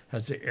in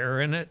has the air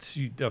in it.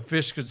 The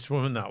fish could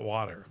swim in that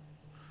water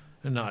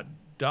and not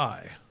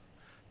die.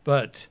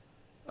 But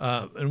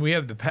and we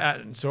have the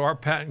patent, so our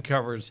patent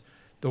covers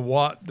the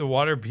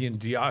water being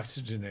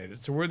deoxygenated.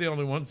 So we're the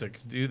only ones that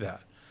can do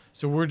that.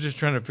 So we're just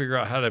trying to figure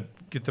out how to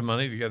get the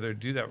money together to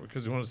do that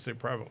because we want to stay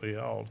privately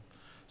held.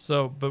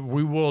 So, but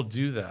we will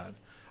do that.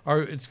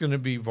 It's going to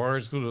be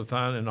VARS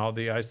glutathione in all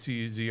the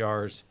ICUs,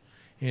 ERs,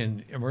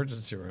 in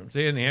emergency rooms,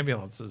 and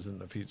ambulances in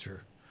the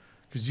future,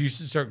 because you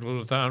should start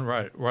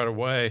glutathione right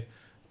away,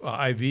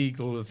 IV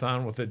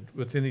glutathione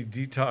with any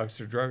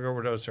detox or drug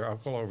overdose or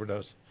alcohol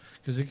overdose,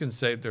 because it can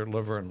save their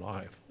liver and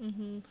life.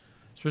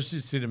 Especially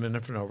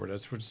acetaminophen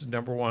overdose, which is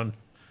number one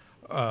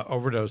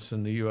overdose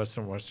in the U.S.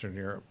 and Western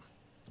Europe.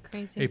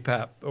 Crazy.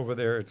 APAP over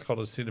there, it's called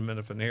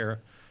acetaminophen here,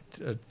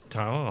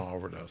 Tylenol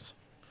overdose.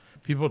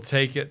 People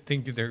take it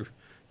thinking they're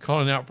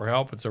calling out for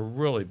help. It's a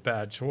really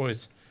bad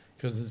choice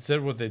because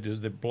instead what they do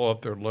is they blow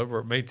up their liver.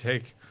 It may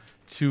take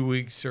 2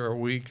 weeks or a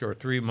week or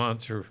 3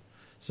 months or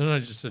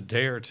sometimes just a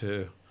day or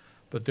two,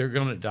 but they're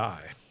going to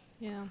die.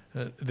 Yeah.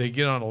 They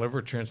get on a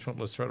liver transplant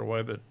list right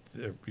away, but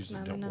they usually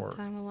Not don't enough work.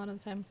 time a lot of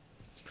the time.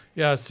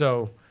 Yeah,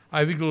 so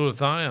IV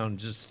glutathione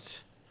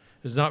just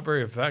is not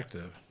very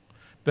effective.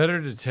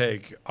 Better to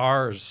take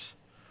our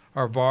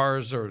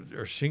VARS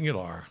or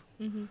Singular,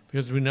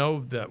 because we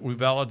know that we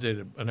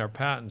validated in our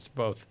patents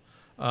both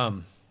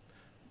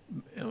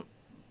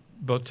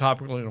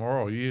topical and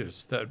oral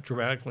use that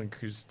dramatically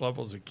increased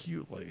levels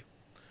acutely,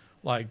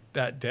 like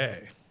that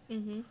day.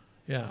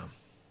 Yeah,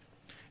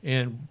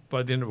 and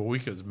by the end of a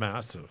week, it was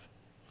massive.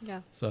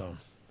 Yeah. So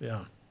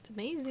yeah. It's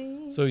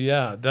amazing. So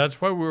yeah, that's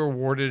why we were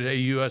awarded a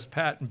U.S.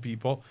 patent,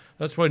 people.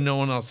 That's why no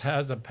one else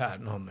has a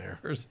patent on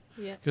theirs.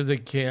 Yeah. Because they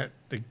can't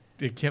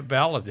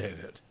validate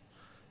it.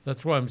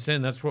 That's why I'm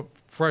saying that's what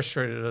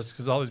frustrated us,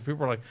 because all these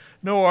people are like,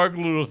 no, our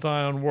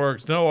glutathione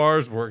works, no,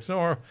 ours works,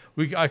 no,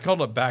 I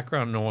called it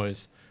background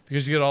noise,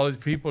 because you get all these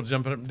people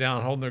jumping up and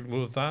down, holding their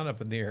glutathione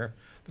up in the air.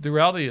 But the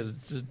reality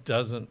is it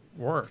doesn't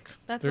work.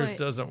 That's Theirs why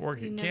doesn't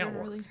work. You It never can't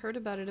work. really heard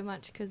about it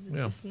much because it's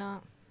Yeah. just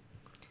not.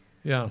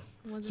 Yeah.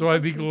 wasn't So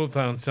IV functioning.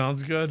 glutathione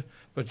sounds good,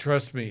 but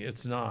trust me,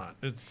 it's not.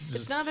 It's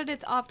It's not at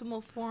its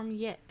optimal form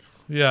yet.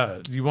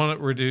 Yeah, you want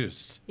it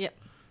reduced. Yep.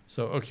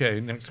 So,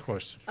 okay, next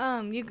question.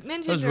 You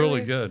mentioned That was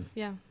really earlier- good.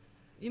 Yeah.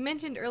 You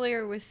mentioned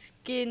earlier with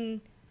skin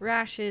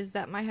rashes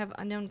that might have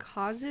unknown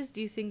causes. Do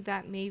you think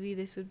that maybe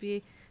this would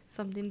be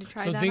something to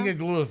try So that think on? of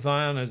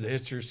glutathione as it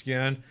hits your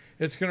skin.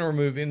 It's going to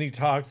remove any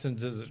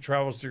toxins as it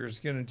travels through your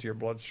skin into your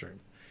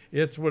bloodstream.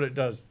 It's what it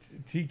does.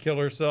 T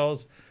killer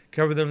cells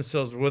cover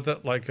themselves with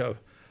it like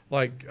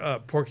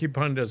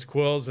porcupine does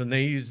quills, and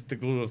they use the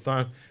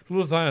glutathione.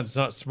 Glutathione's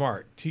not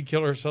smart. T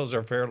killer cells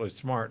are fairly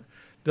smart.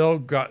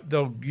 They'll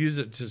use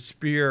it to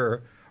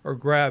spear or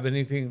grab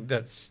anything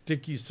that's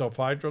sticky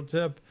sulfhydryl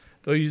tip.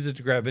 They'll use it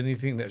to grab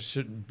anything that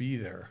shouldn't be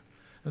there.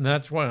 And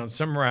that's why on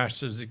some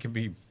rashes it can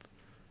be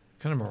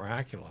kind of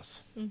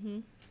miraculous. Mm-hmm.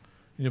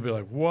 You'll be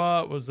like,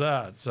 what was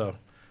that? So,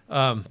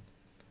 but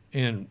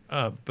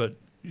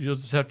you'll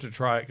just have to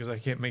try it because I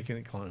can't make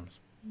any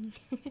claims.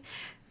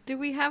 Do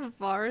we have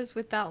VARs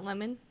without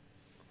lemon?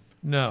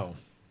 No.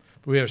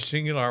 We have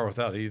Singular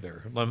without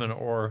either lemon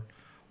or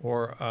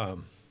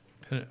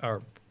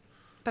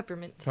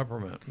Peppermint.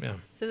 peppermint. Yeah.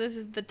 So this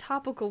is the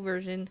topical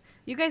version.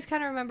 You guys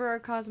kind of remember our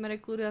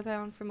cosmetic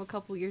glutathione from a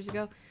couple years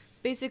ago.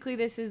 Basically,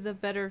 this is the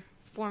better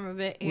form of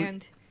it,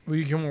 and Will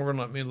you come over and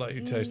let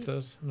me taste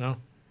this? No?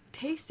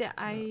 taste it.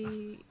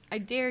 I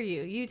dare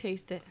you. You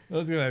taste it. I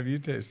was gonna have you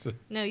taste it.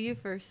 No, you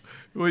first.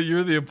 Well,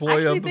 you're the I employee.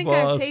 actually I'm the think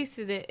boss. I've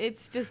tasted it.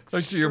 It's just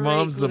Actually, your straight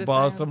mom's the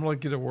boss. glutathione. I'm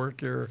lucky to work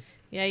here.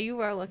 Yeah, you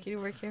are lucky to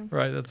work here.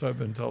 Right, that's what I've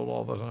been told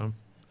all the time.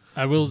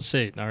 I will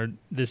say,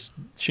 this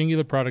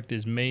Singular product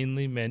is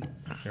mainly meant,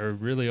 or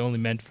really only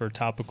meant for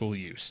topical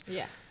use.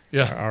 Yeah.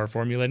 Yeah. Our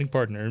formulating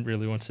partner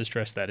really wants to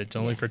stress that it's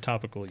only for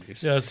topical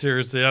use. Yeah,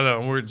 seriously, I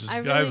know. We're just I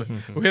really-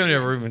 we haven't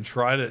ever even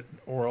tried it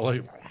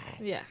orally.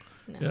 Yeah.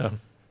 No. Yeah.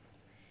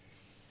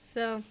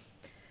 So,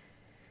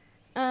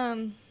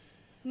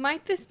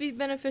 might this be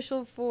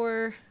beneficial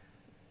for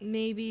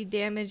maybe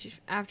damage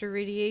after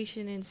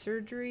radiation and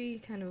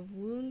surgery, kind of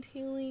wound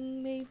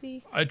healing,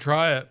 maybe? I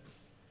try it.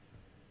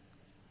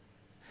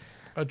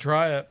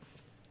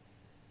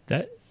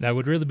 That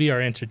would really be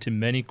our answer to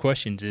many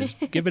questions is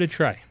give it a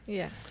try.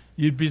 Yeah.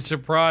 You'd be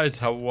surprised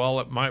how well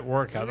it might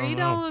work. I don't Read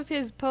know. all of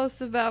his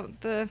posts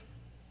about the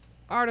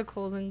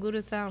articles and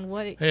glutathione,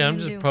 what it Hey, can I'm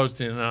just do.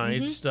 posting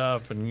NIH Mhm.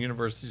 stuff and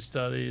university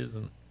studies,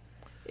 and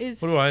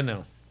Is what do I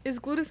know? Is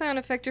glutathione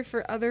effective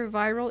for other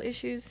viral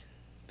issues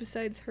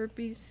besides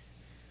herpes?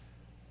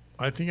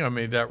 I think I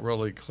made that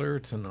really clear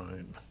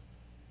tonight.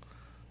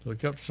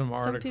 Look up some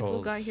articles. Some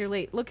people got here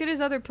late. Look at his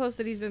other posts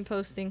that he's been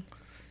posting.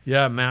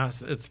 Yeah,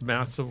 it's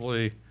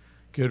massively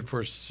good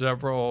for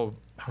several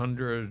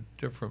hundred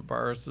different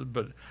viruses,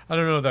 but I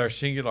don't know what our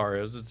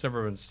Singular is. It's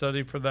never been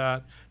studied for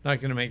that. Not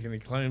going to make any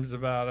claims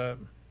about it.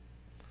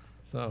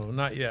 So,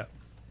 not yet.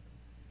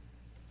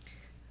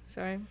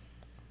 Sorry.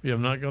 Yeah,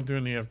 I'm not going through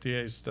any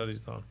FDA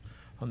studies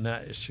on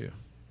that issue.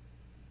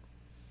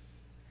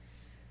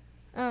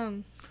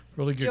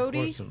 Really good Jody?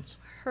 questions.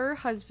 Her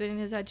husband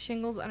has had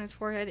shingles on his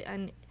forehead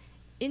and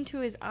into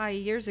his eye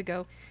years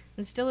ago,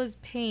 and still has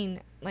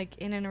pain like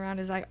in and around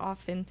his eye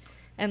often,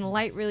 and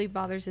light really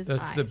bothers his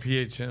That's eyes. the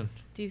PHN.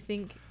 Do you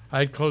think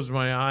I'd close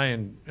my eye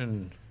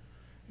and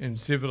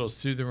see if it'll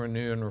soothe and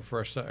renew and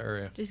refresh that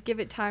area. just give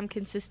it time,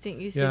 consistent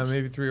usage? Yeah,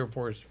 maybe 3 or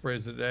 4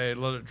 sprays a day.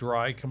 Let it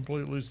dry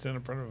completely, stand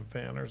in front of a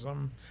fan or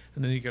something,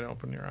 and then you can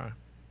open your eye.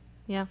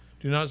 Yeah.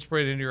 Do not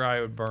spray it into your eye;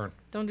 it would burn.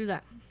 Don't do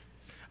that.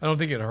 I don't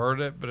think it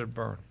hurt it, but it'd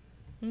burn.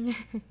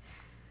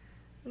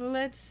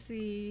 Let's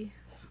see.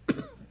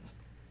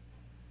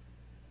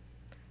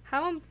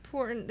 How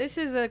important, this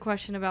is a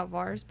question about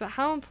VARs, but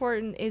how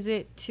important is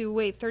it to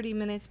wait 30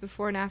 minutes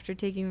before and after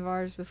taking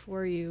VARs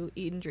before you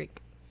eat and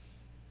drink?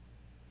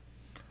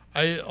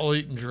 I'll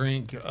eat and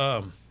drink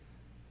up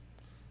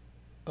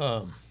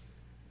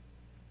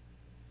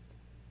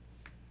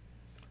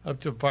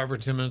to 5 or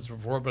 10 minutes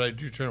before, but I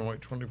do try to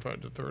wait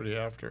 25 to 30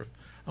 after.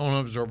 I want to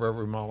absorb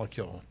every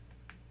molecule.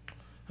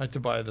 I have to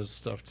buy this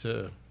stuff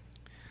too.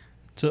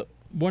 So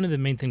one of the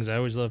main things I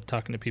always love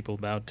talking to people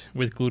about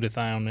with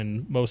glutathione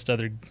and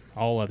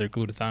all other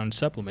glutathione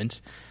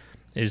supplements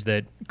is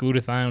that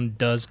glutathione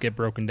does get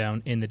broken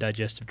down in the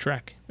digestive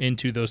tract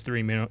into those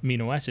 3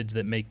 amino acids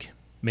that make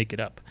it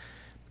up.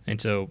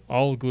 And so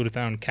all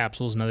glutathione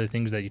capsules and other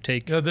things that you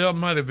take Yeah, they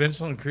might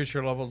eventually increase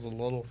your levels a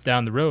little.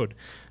 down the road,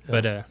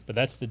 Yeah. but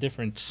that's the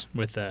difference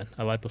with a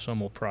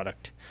liposomal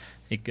product.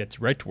 It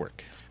gets right to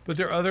work. But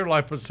there are other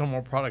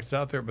liposomal products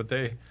out there, but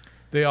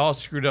they all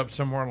screwed up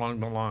somewhere along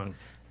the line.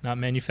 Not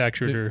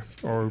manufactured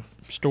or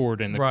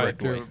stored in the Right.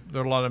 correct way.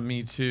 There are a lot of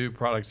Me Too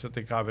products that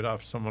they copied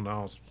off someone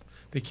else.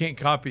 They can't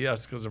copy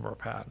us because of our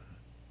patent.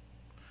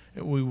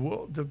 And we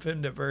will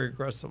defend it very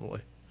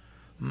aggressively.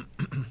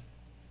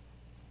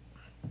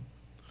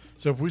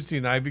 So if we see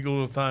an IV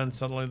glutathione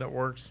suddenly that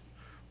works,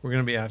 we're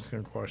going to be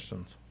asking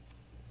questions.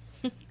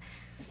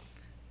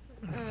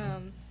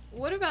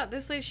 What about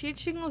this lady? She had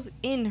shingles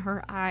in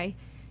her eye.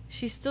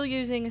 She's still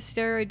using a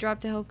steroid drop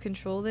to help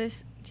control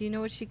this. Do you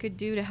know what she could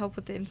do to help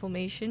with the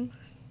inflammation?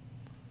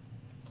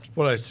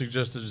 What I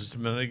suggested just a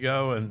minute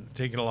ago, and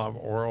taking a lot of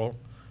oral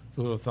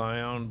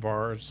glutathione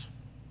bars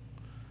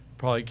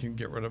probably can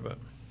get rid of it.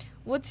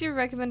 What's your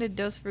recommended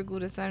dose for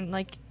glutathione?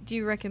 Like, do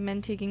you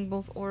recommend taking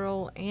both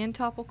oral and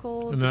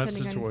topical? In that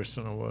depending on-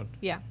 situation, I would.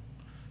 Yeah.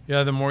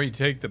 Yeah, the more you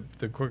take,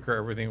 the quicker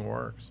everything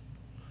works.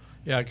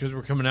 Yeah, because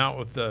we're coming out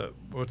with the,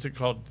 what's it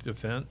called,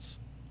 defense?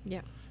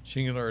 Yeah.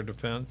 Singular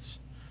defense,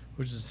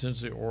 which is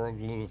essentially oral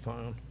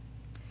glutathione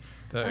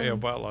that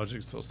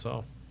biologics still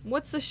sell.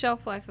 What's the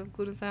shelf life of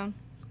glutathione?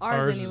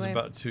 Ours Anyway. is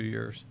about 2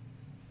 years.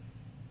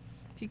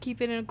 If you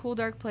keep it in a cool,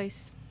 dark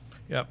place.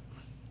 Yep.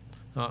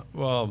 I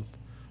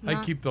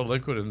Not- keep the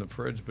liquid in the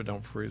fridge, but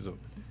don't freeze it.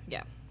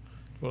 Yeah.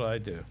 That's what I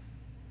do.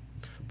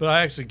 But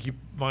I actually keep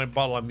my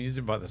bottle I'm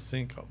using by my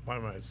sink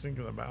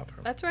in the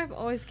bathroom. That's where I've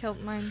always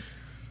kept mine.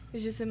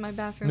 It's just in my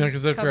bathroom. No,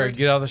 because after I cupboard.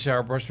 get out of the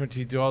shower, brush my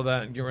teeth, do all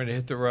that, and get ready to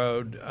hit the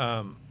road,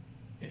 I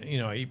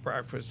eat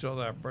breakfast, do all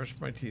that, brush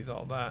my teeth,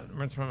 all that,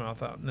 rinse my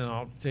mouth out, and then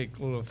I'll take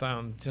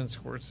glutathione, 10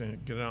 squirts,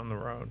 and get it on the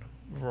road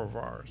for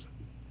VARs.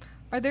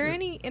 Are there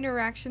any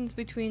interactions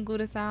between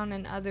glutathione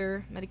and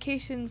other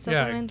medications,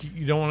 supplements? Yeah,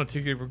 you don't want to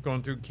take it if you're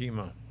going through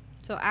chemo.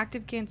 So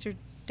active cancer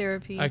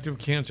therapy. Active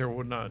cancer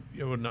would not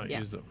Yeah.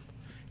 use them.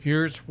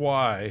 Here's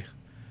why,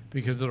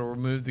 because it'll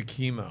remove the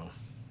chemo.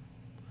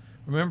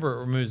 Remember, it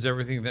removes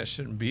everything that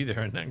shouldn't be there,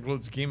 and that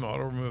includes chemo.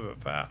 It'll remove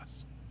it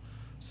fast.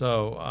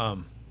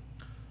 So,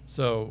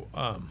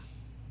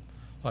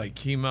 like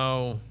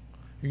chemo,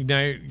 now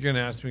you're going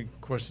to ask me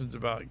questions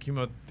about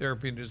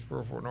chemotherapy-induced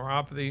peripheral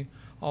neuropathy,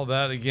 all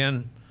that.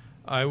 Again,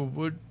 I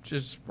would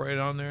just spray it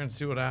on there and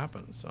see what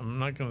happens. I'm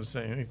not going to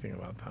say anything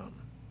about that.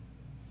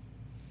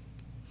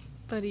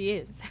 But he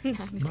is. No,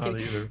 I'm just Not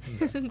kidding.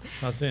 either.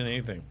 Not saying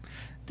anything.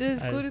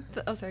 Does I-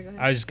 oh, sorry, go ahead.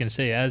 I was just going to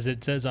say, as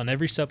it says on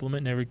every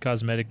supplement and every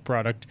cosmetic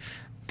product,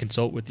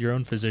 consult with your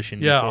own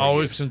physician. Yeah, before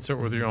always use. consult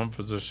with your own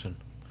physician.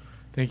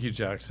 Thank you,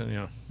 Jackson.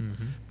 Yeah. Mhm.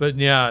 But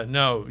yeah,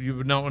 no, you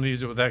would not want to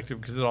use it with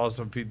active because it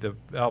also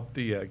help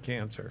the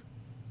cancer.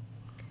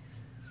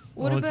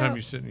 What Only time about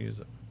you shouldn't use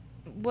it.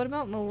 what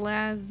about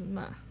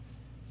melasma?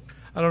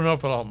 I don't know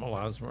if it'll help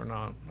melasma or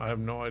not. I have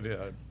no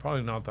idea.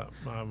 Probably not that.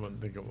 I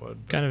wouldn't think it would.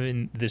 Kind of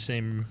in the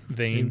same You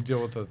vein.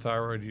 deal with the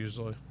thyroid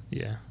usually.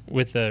 Yeah.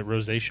 With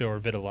rosacea or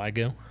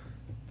vitiligo.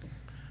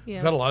 Yeah.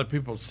 I've had a lot of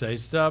people say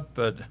stuff,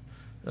 but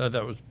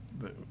that was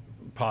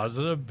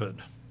positive. But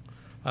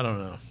I don't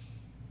know.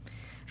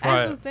 Try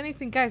As it. with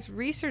anything, guys,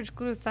 research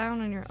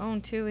glutathione on your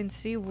own too and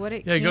see what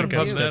it Yeah, can go to do.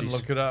 PubMed and Studies.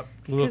 look it up.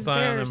 'Cause Glutathione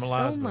there's and so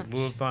melasma. much.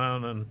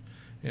 Glutathione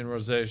and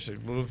rosacea.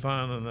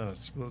 Glutathione and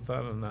this.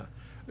 Glutathione and that.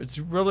 It's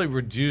really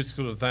reduced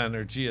glutathione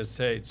or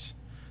GSH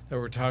that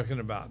we're talking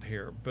about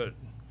here. But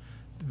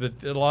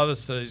a lot of the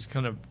studies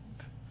kind of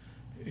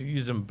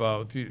use them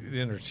both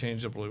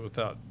interchangeably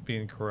without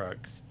being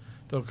correct.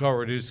 They'll call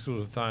reduced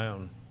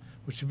glutathione,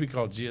 which should be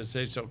called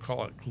GSH. They'll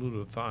call it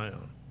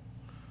glutathione.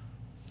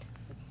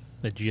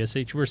 The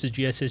GSH versus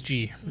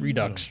GSSG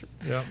redox.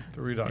 Yep,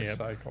 the redox Yep.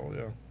 cycle.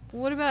 Yeah.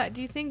 What about?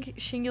 Do you think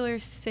Shingular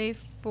is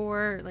safe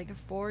for like a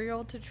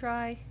 4-year-old to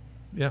try?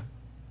 Yeah.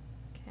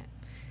 Okay.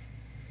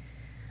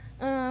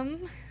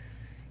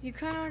 You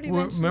kind of already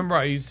Well, mentioned. remember,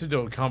 I used to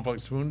do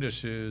complex wound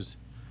issues.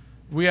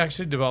 We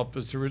actually developed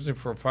this originally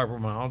for a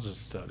fibromyalgia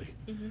study.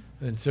 Mhm.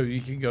 And so you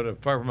can go to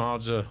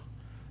fibromyalgia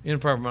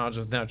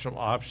with natural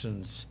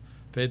options,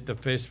 the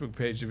Facebook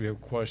page if you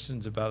have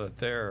questions about it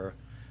there,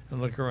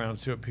 and look around,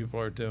 see what people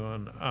are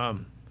doing.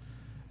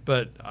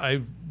 But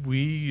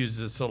we use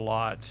this a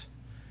lot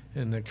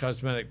in the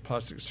cosmetic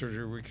plastic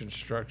surgery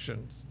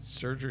reconstruction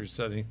surgery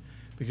setting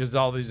because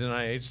all these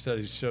NIH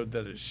studies showed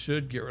that it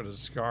should get rid of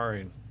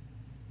scarring.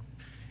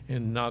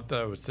 And not that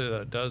I would say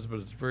that it does, but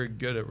it's very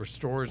good. It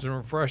restores and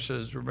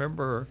refreshes,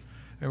 remember,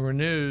 and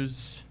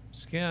renews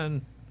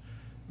skin.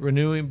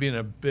 Renewing being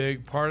a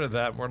big part of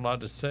that, we're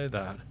allowed to say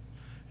that.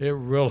 It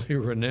really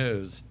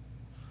renews.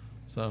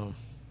 So,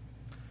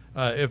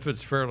 if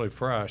it's fairly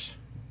fresh,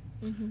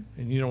 Mhm.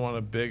 and you don't want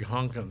a big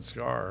honking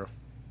scar.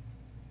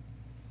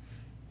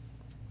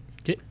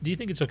 Do you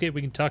think it's okay if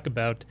we can talk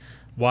about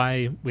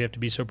why we have to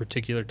be so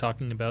particular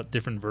talking about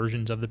different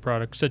versions of the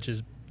product, such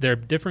as there are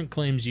different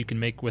claims you can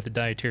make with a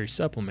dietary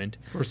supplement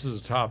Versus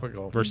a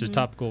topical. versus Mhm.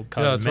 topical Yeah, that's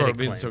why we're cosmetic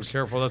being claims, so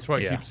careful. That's why I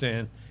Yeah. keep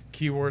saying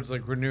keywords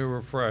like renew,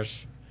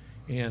 refresh,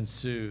 and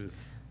soothe.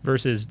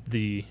 versus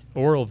the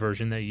oral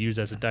version that you use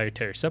as a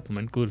dietary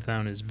supplement.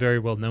 Glutathione is very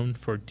well known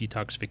for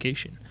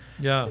detoxification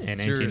Yeah, and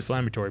serious.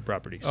 anti-inflammatory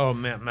properties. Oh,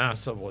 man,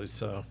 massively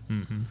so.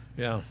 Hmm.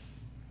 Yeah.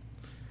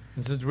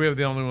 And since we have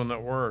the only one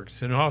that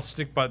works, and I'll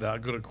stick by that. I'll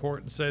go to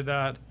court and say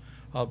that.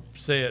 I'll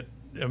say it.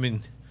 I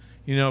mean,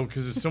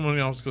 because if someone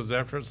else goes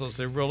after us, they'll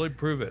say, really,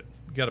 prove it.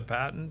 You got a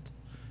patent?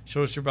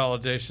 Show us your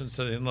validation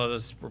study and let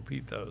us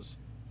repeat those.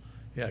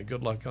 Yeah,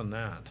 good luck on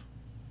that.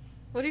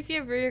 What if you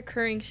have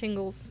reoccurring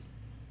shingles?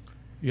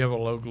 You have a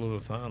low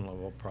glutathione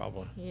level,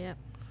 probably. Yep.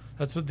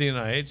 That's what the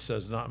NIH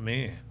says, not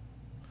me.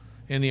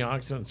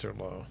 Antioxidants are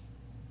low.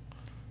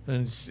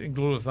 And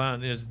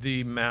glutathione is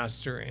the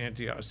master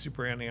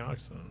super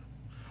antioxidant.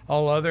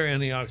 All other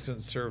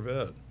antioxidants serve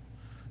it,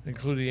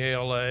 including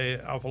ALA,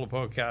 alpha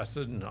lipoic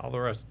acid, and all the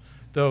rest.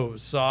 Though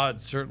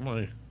SOD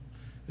certainly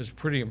is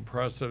pretty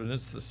impressive, and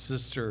it's the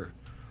sister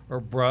or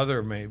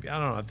brother, maybe. I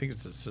don't know. I think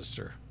it's the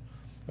sister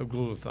of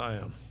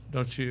glutathione.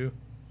 Don't you?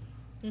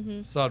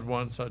 Mhm. SOD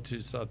 1, SOD 2,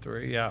 SOD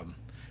 3. Yeah.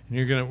 And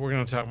we're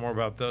gonna talk more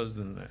about those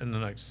in the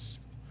next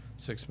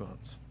 6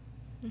 months.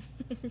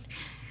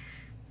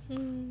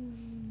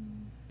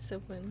 So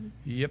funny.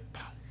 Yep.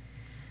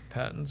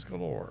 Patents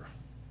galore.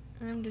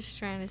 I'm just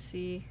trying to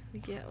see. We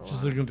get a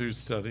Just lot. looking through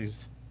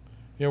studies.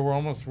 Yeah,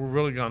 we're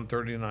really gone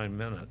 39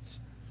 minutes.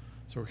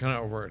 So we're kind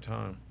of over our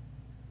time.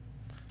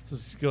 So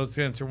let's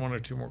answer one or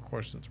two more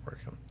questions,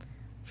 Markham.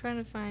 Trying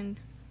to find.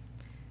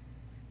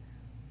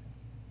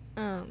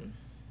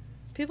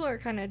 People are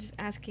kind of just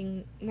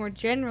asking more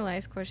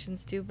generalized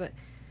questions too, but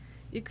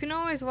you can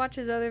always watch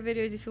his other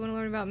videos if you want to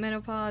learn about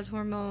menopause,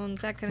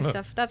 hormones, that kind of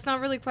stuff. That's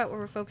not really quite what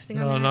we're focusing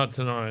on. No, now. not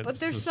tonight. But This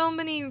there's is- so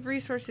many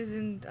resources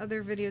and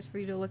other videos for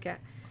you to look at.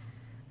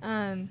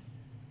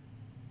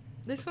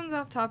 This one's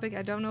off topic.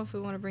 I don't know if we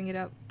want to bring it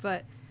up,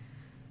 but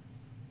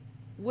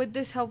would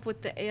this help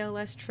with the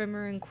ALS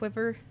tremor and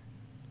quiver?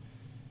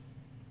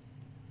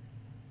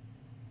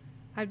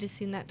 I've just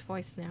seen that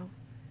twice now.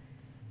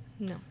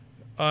 No.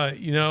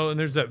 and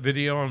there's that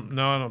video on.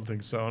 No, I don't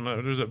think so.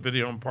 No, there's that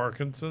video on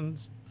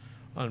Parkinson's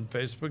on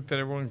Facebook that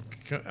everyone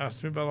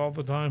asks me about all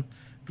the time.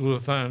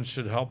 Glutathione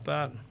should help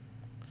that.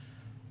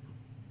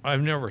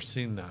 I've never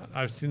seen that.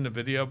 I've seen the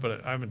video,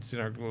 but I haven't seen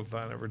our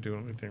glutathione ever do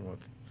anything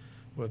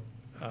with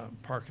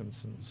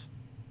Parkinson's.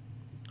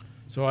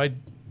 So I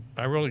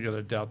really got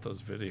to doubt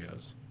those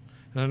videos.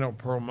 And I know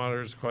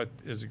Perlmutter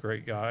is a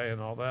great guy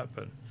and all that,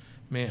 but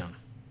man,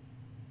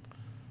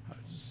 I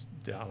just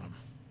doubt him.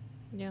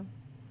 Yeah.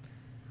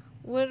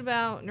 What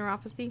about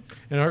neuropathy?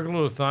 And our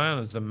glutathione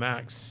is the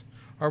max.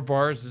 Our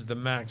VARS is the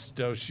max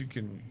dose you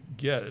can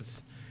get.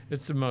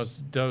 It's the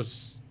most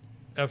dose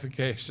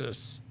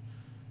efficacious.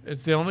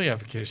 It's the only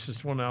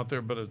efficacious one out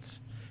there, but it's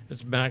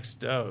max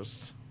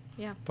dosed.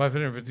 Yeah.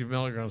 550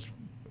 milligrams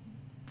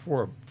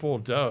for a full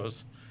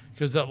dose,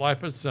 because that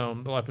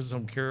liposome, the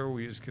liposome carrier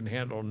we use, can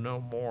handle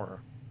no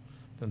more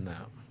than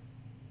that.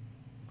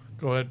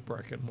 Go ahead,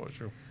 Brecken. What's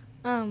your...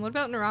 What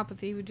about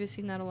neuropathy? We've just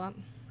seen that a lot.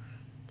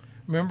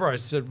 Remember I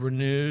said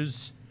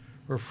renews,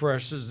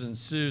 refreshes, and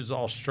soothes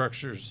all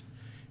structures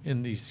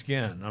in the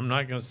skin. I'm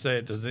not going to say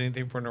it does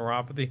anything for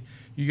neuropathy.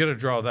 You got to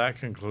draw that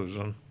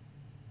conclusion.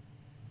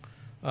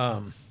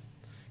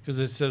 Because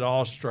it said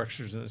all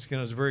structures in the skin.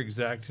 I was very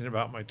exacting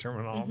about my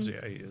terminology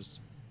I used.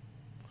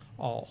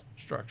 All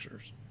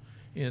structures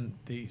in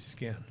the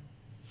skin.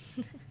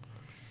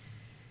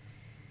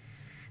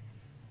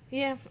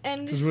 Yeah,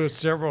 and Because we have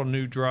several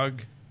new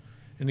drug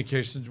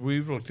indications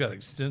we've looked at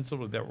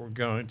extensively that we're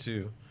going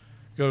to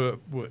go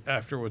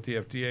after with the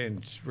FDA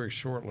and very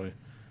shortly.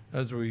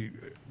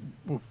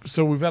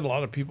 So we've had a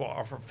lot of people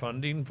offer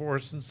funding for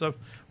us and stuff.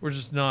 We're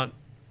just not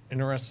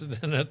interested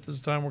in it this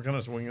time. We're kind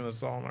of swinging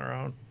this all on our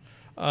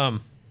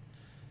own.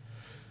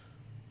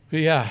 But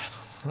yeah,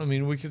 I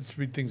mean, we could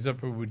speed things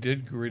up if we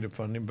did agree to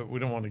funding, but we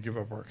don't want to give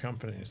up our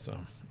company, so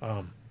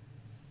and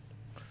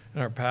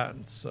our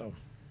patents. So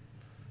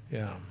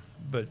yeah,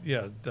 but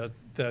yeah,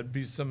 that'd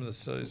be some of the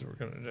studies we're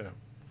going to do,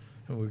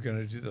 and we're going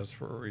to do this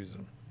for a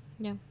reason.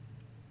 Yeah.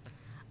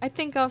 I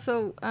think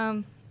also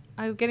I'm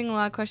getting a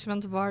lot of questions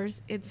about the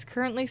VARS. It's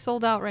currently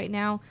sold out right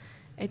now.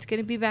 It's going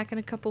to be back in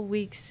a couple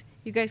weeks.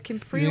 You guys can You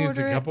think pre-order it's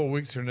a couple of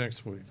weeks or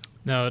next week?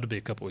 No, it'll be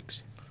a couple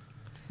weeks.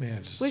 Man,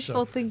 it's just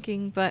Wishful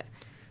thinking, but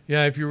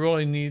yeah, if you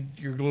really need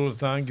your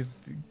glutathione,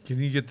 can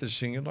you get the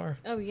Singular?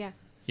 oh yeah,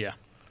 Yeah,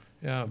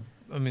 Yeah,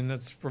 I mean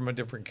that's from a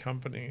different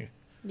company.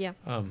 yeah,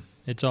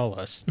 it's all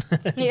us.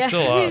 yeah.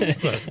 Still us,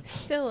 but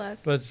Still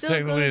us. it's Still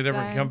technically a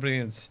different glutathione. company.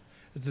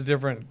 It's a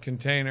different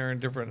container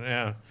and different,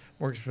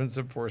 more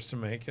expensive for us to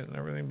make it and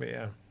everything. But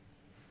yeah,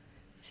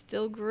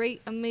 Still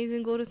great,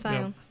 amazing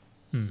glutathione.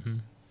 Mm-hmm.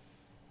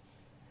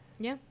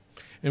 Yeah.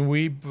 and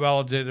we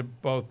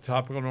validated both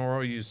topical and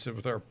oral use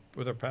with our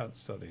patent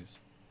studies.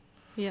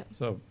 Yeah.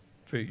 So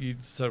you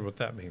said what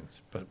that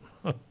means, but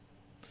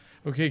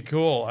okay,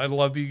 cool. I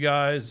love you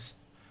guys.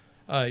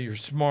 You're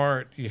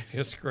smart. You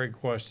ask great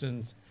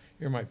questions.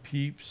 You're my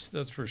peeps,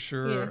 that's for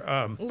sure.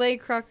 Yeah. Leigh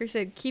Crocker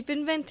said, "Keep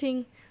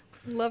inventing."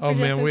 Love. Oh for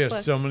man, Distance we have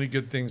Plus. so many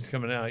good things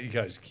coming out. You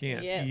guys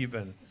can't Yeah.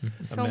 even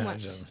So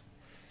imagine. much.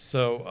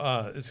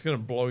 So it's gonna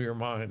blow your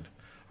mind.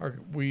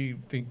 We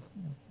think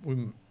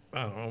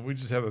I don't know. We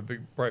just have a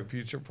big bright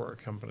future for our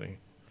company.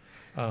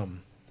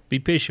 Be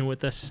patient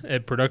with us.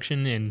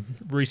 Production and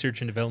research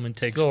and development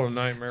takes Still a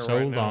nightmare so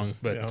right now. long,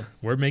 but Yeah.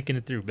 we're making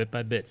it through bit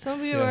by bit. Some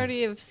of you Yeah.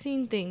 already have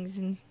seen things,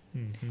 and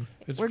Mm-hmm.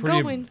 It's we're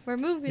pretty, going. We're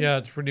moving. Yeah,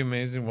 it's pretty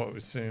amazing what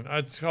we've seen.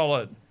 I'd call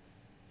it.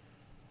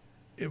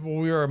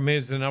 We are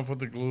amazed enough with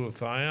the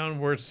glutathione.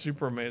 We're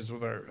super amazed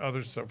with our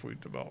other stuff we've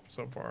developed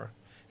so far.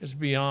 It's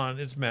beyond.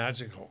 It's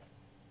magical.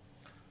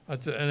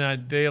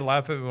 They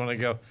laugh at me when I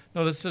go,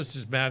 "No, this stuff's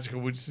just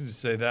magical. We just need to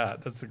say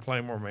that. That's the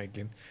claim we're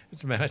making.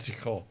 It's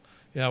magical."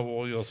 Yeah,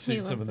 well, you'll see He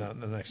some loves of it. that in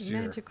the next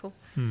year. Magical.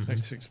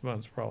 Next 6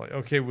 months, probably.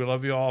 Okay, we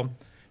love you all.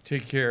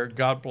 Take care.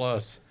 God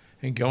bless.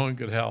 And go in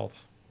good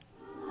health.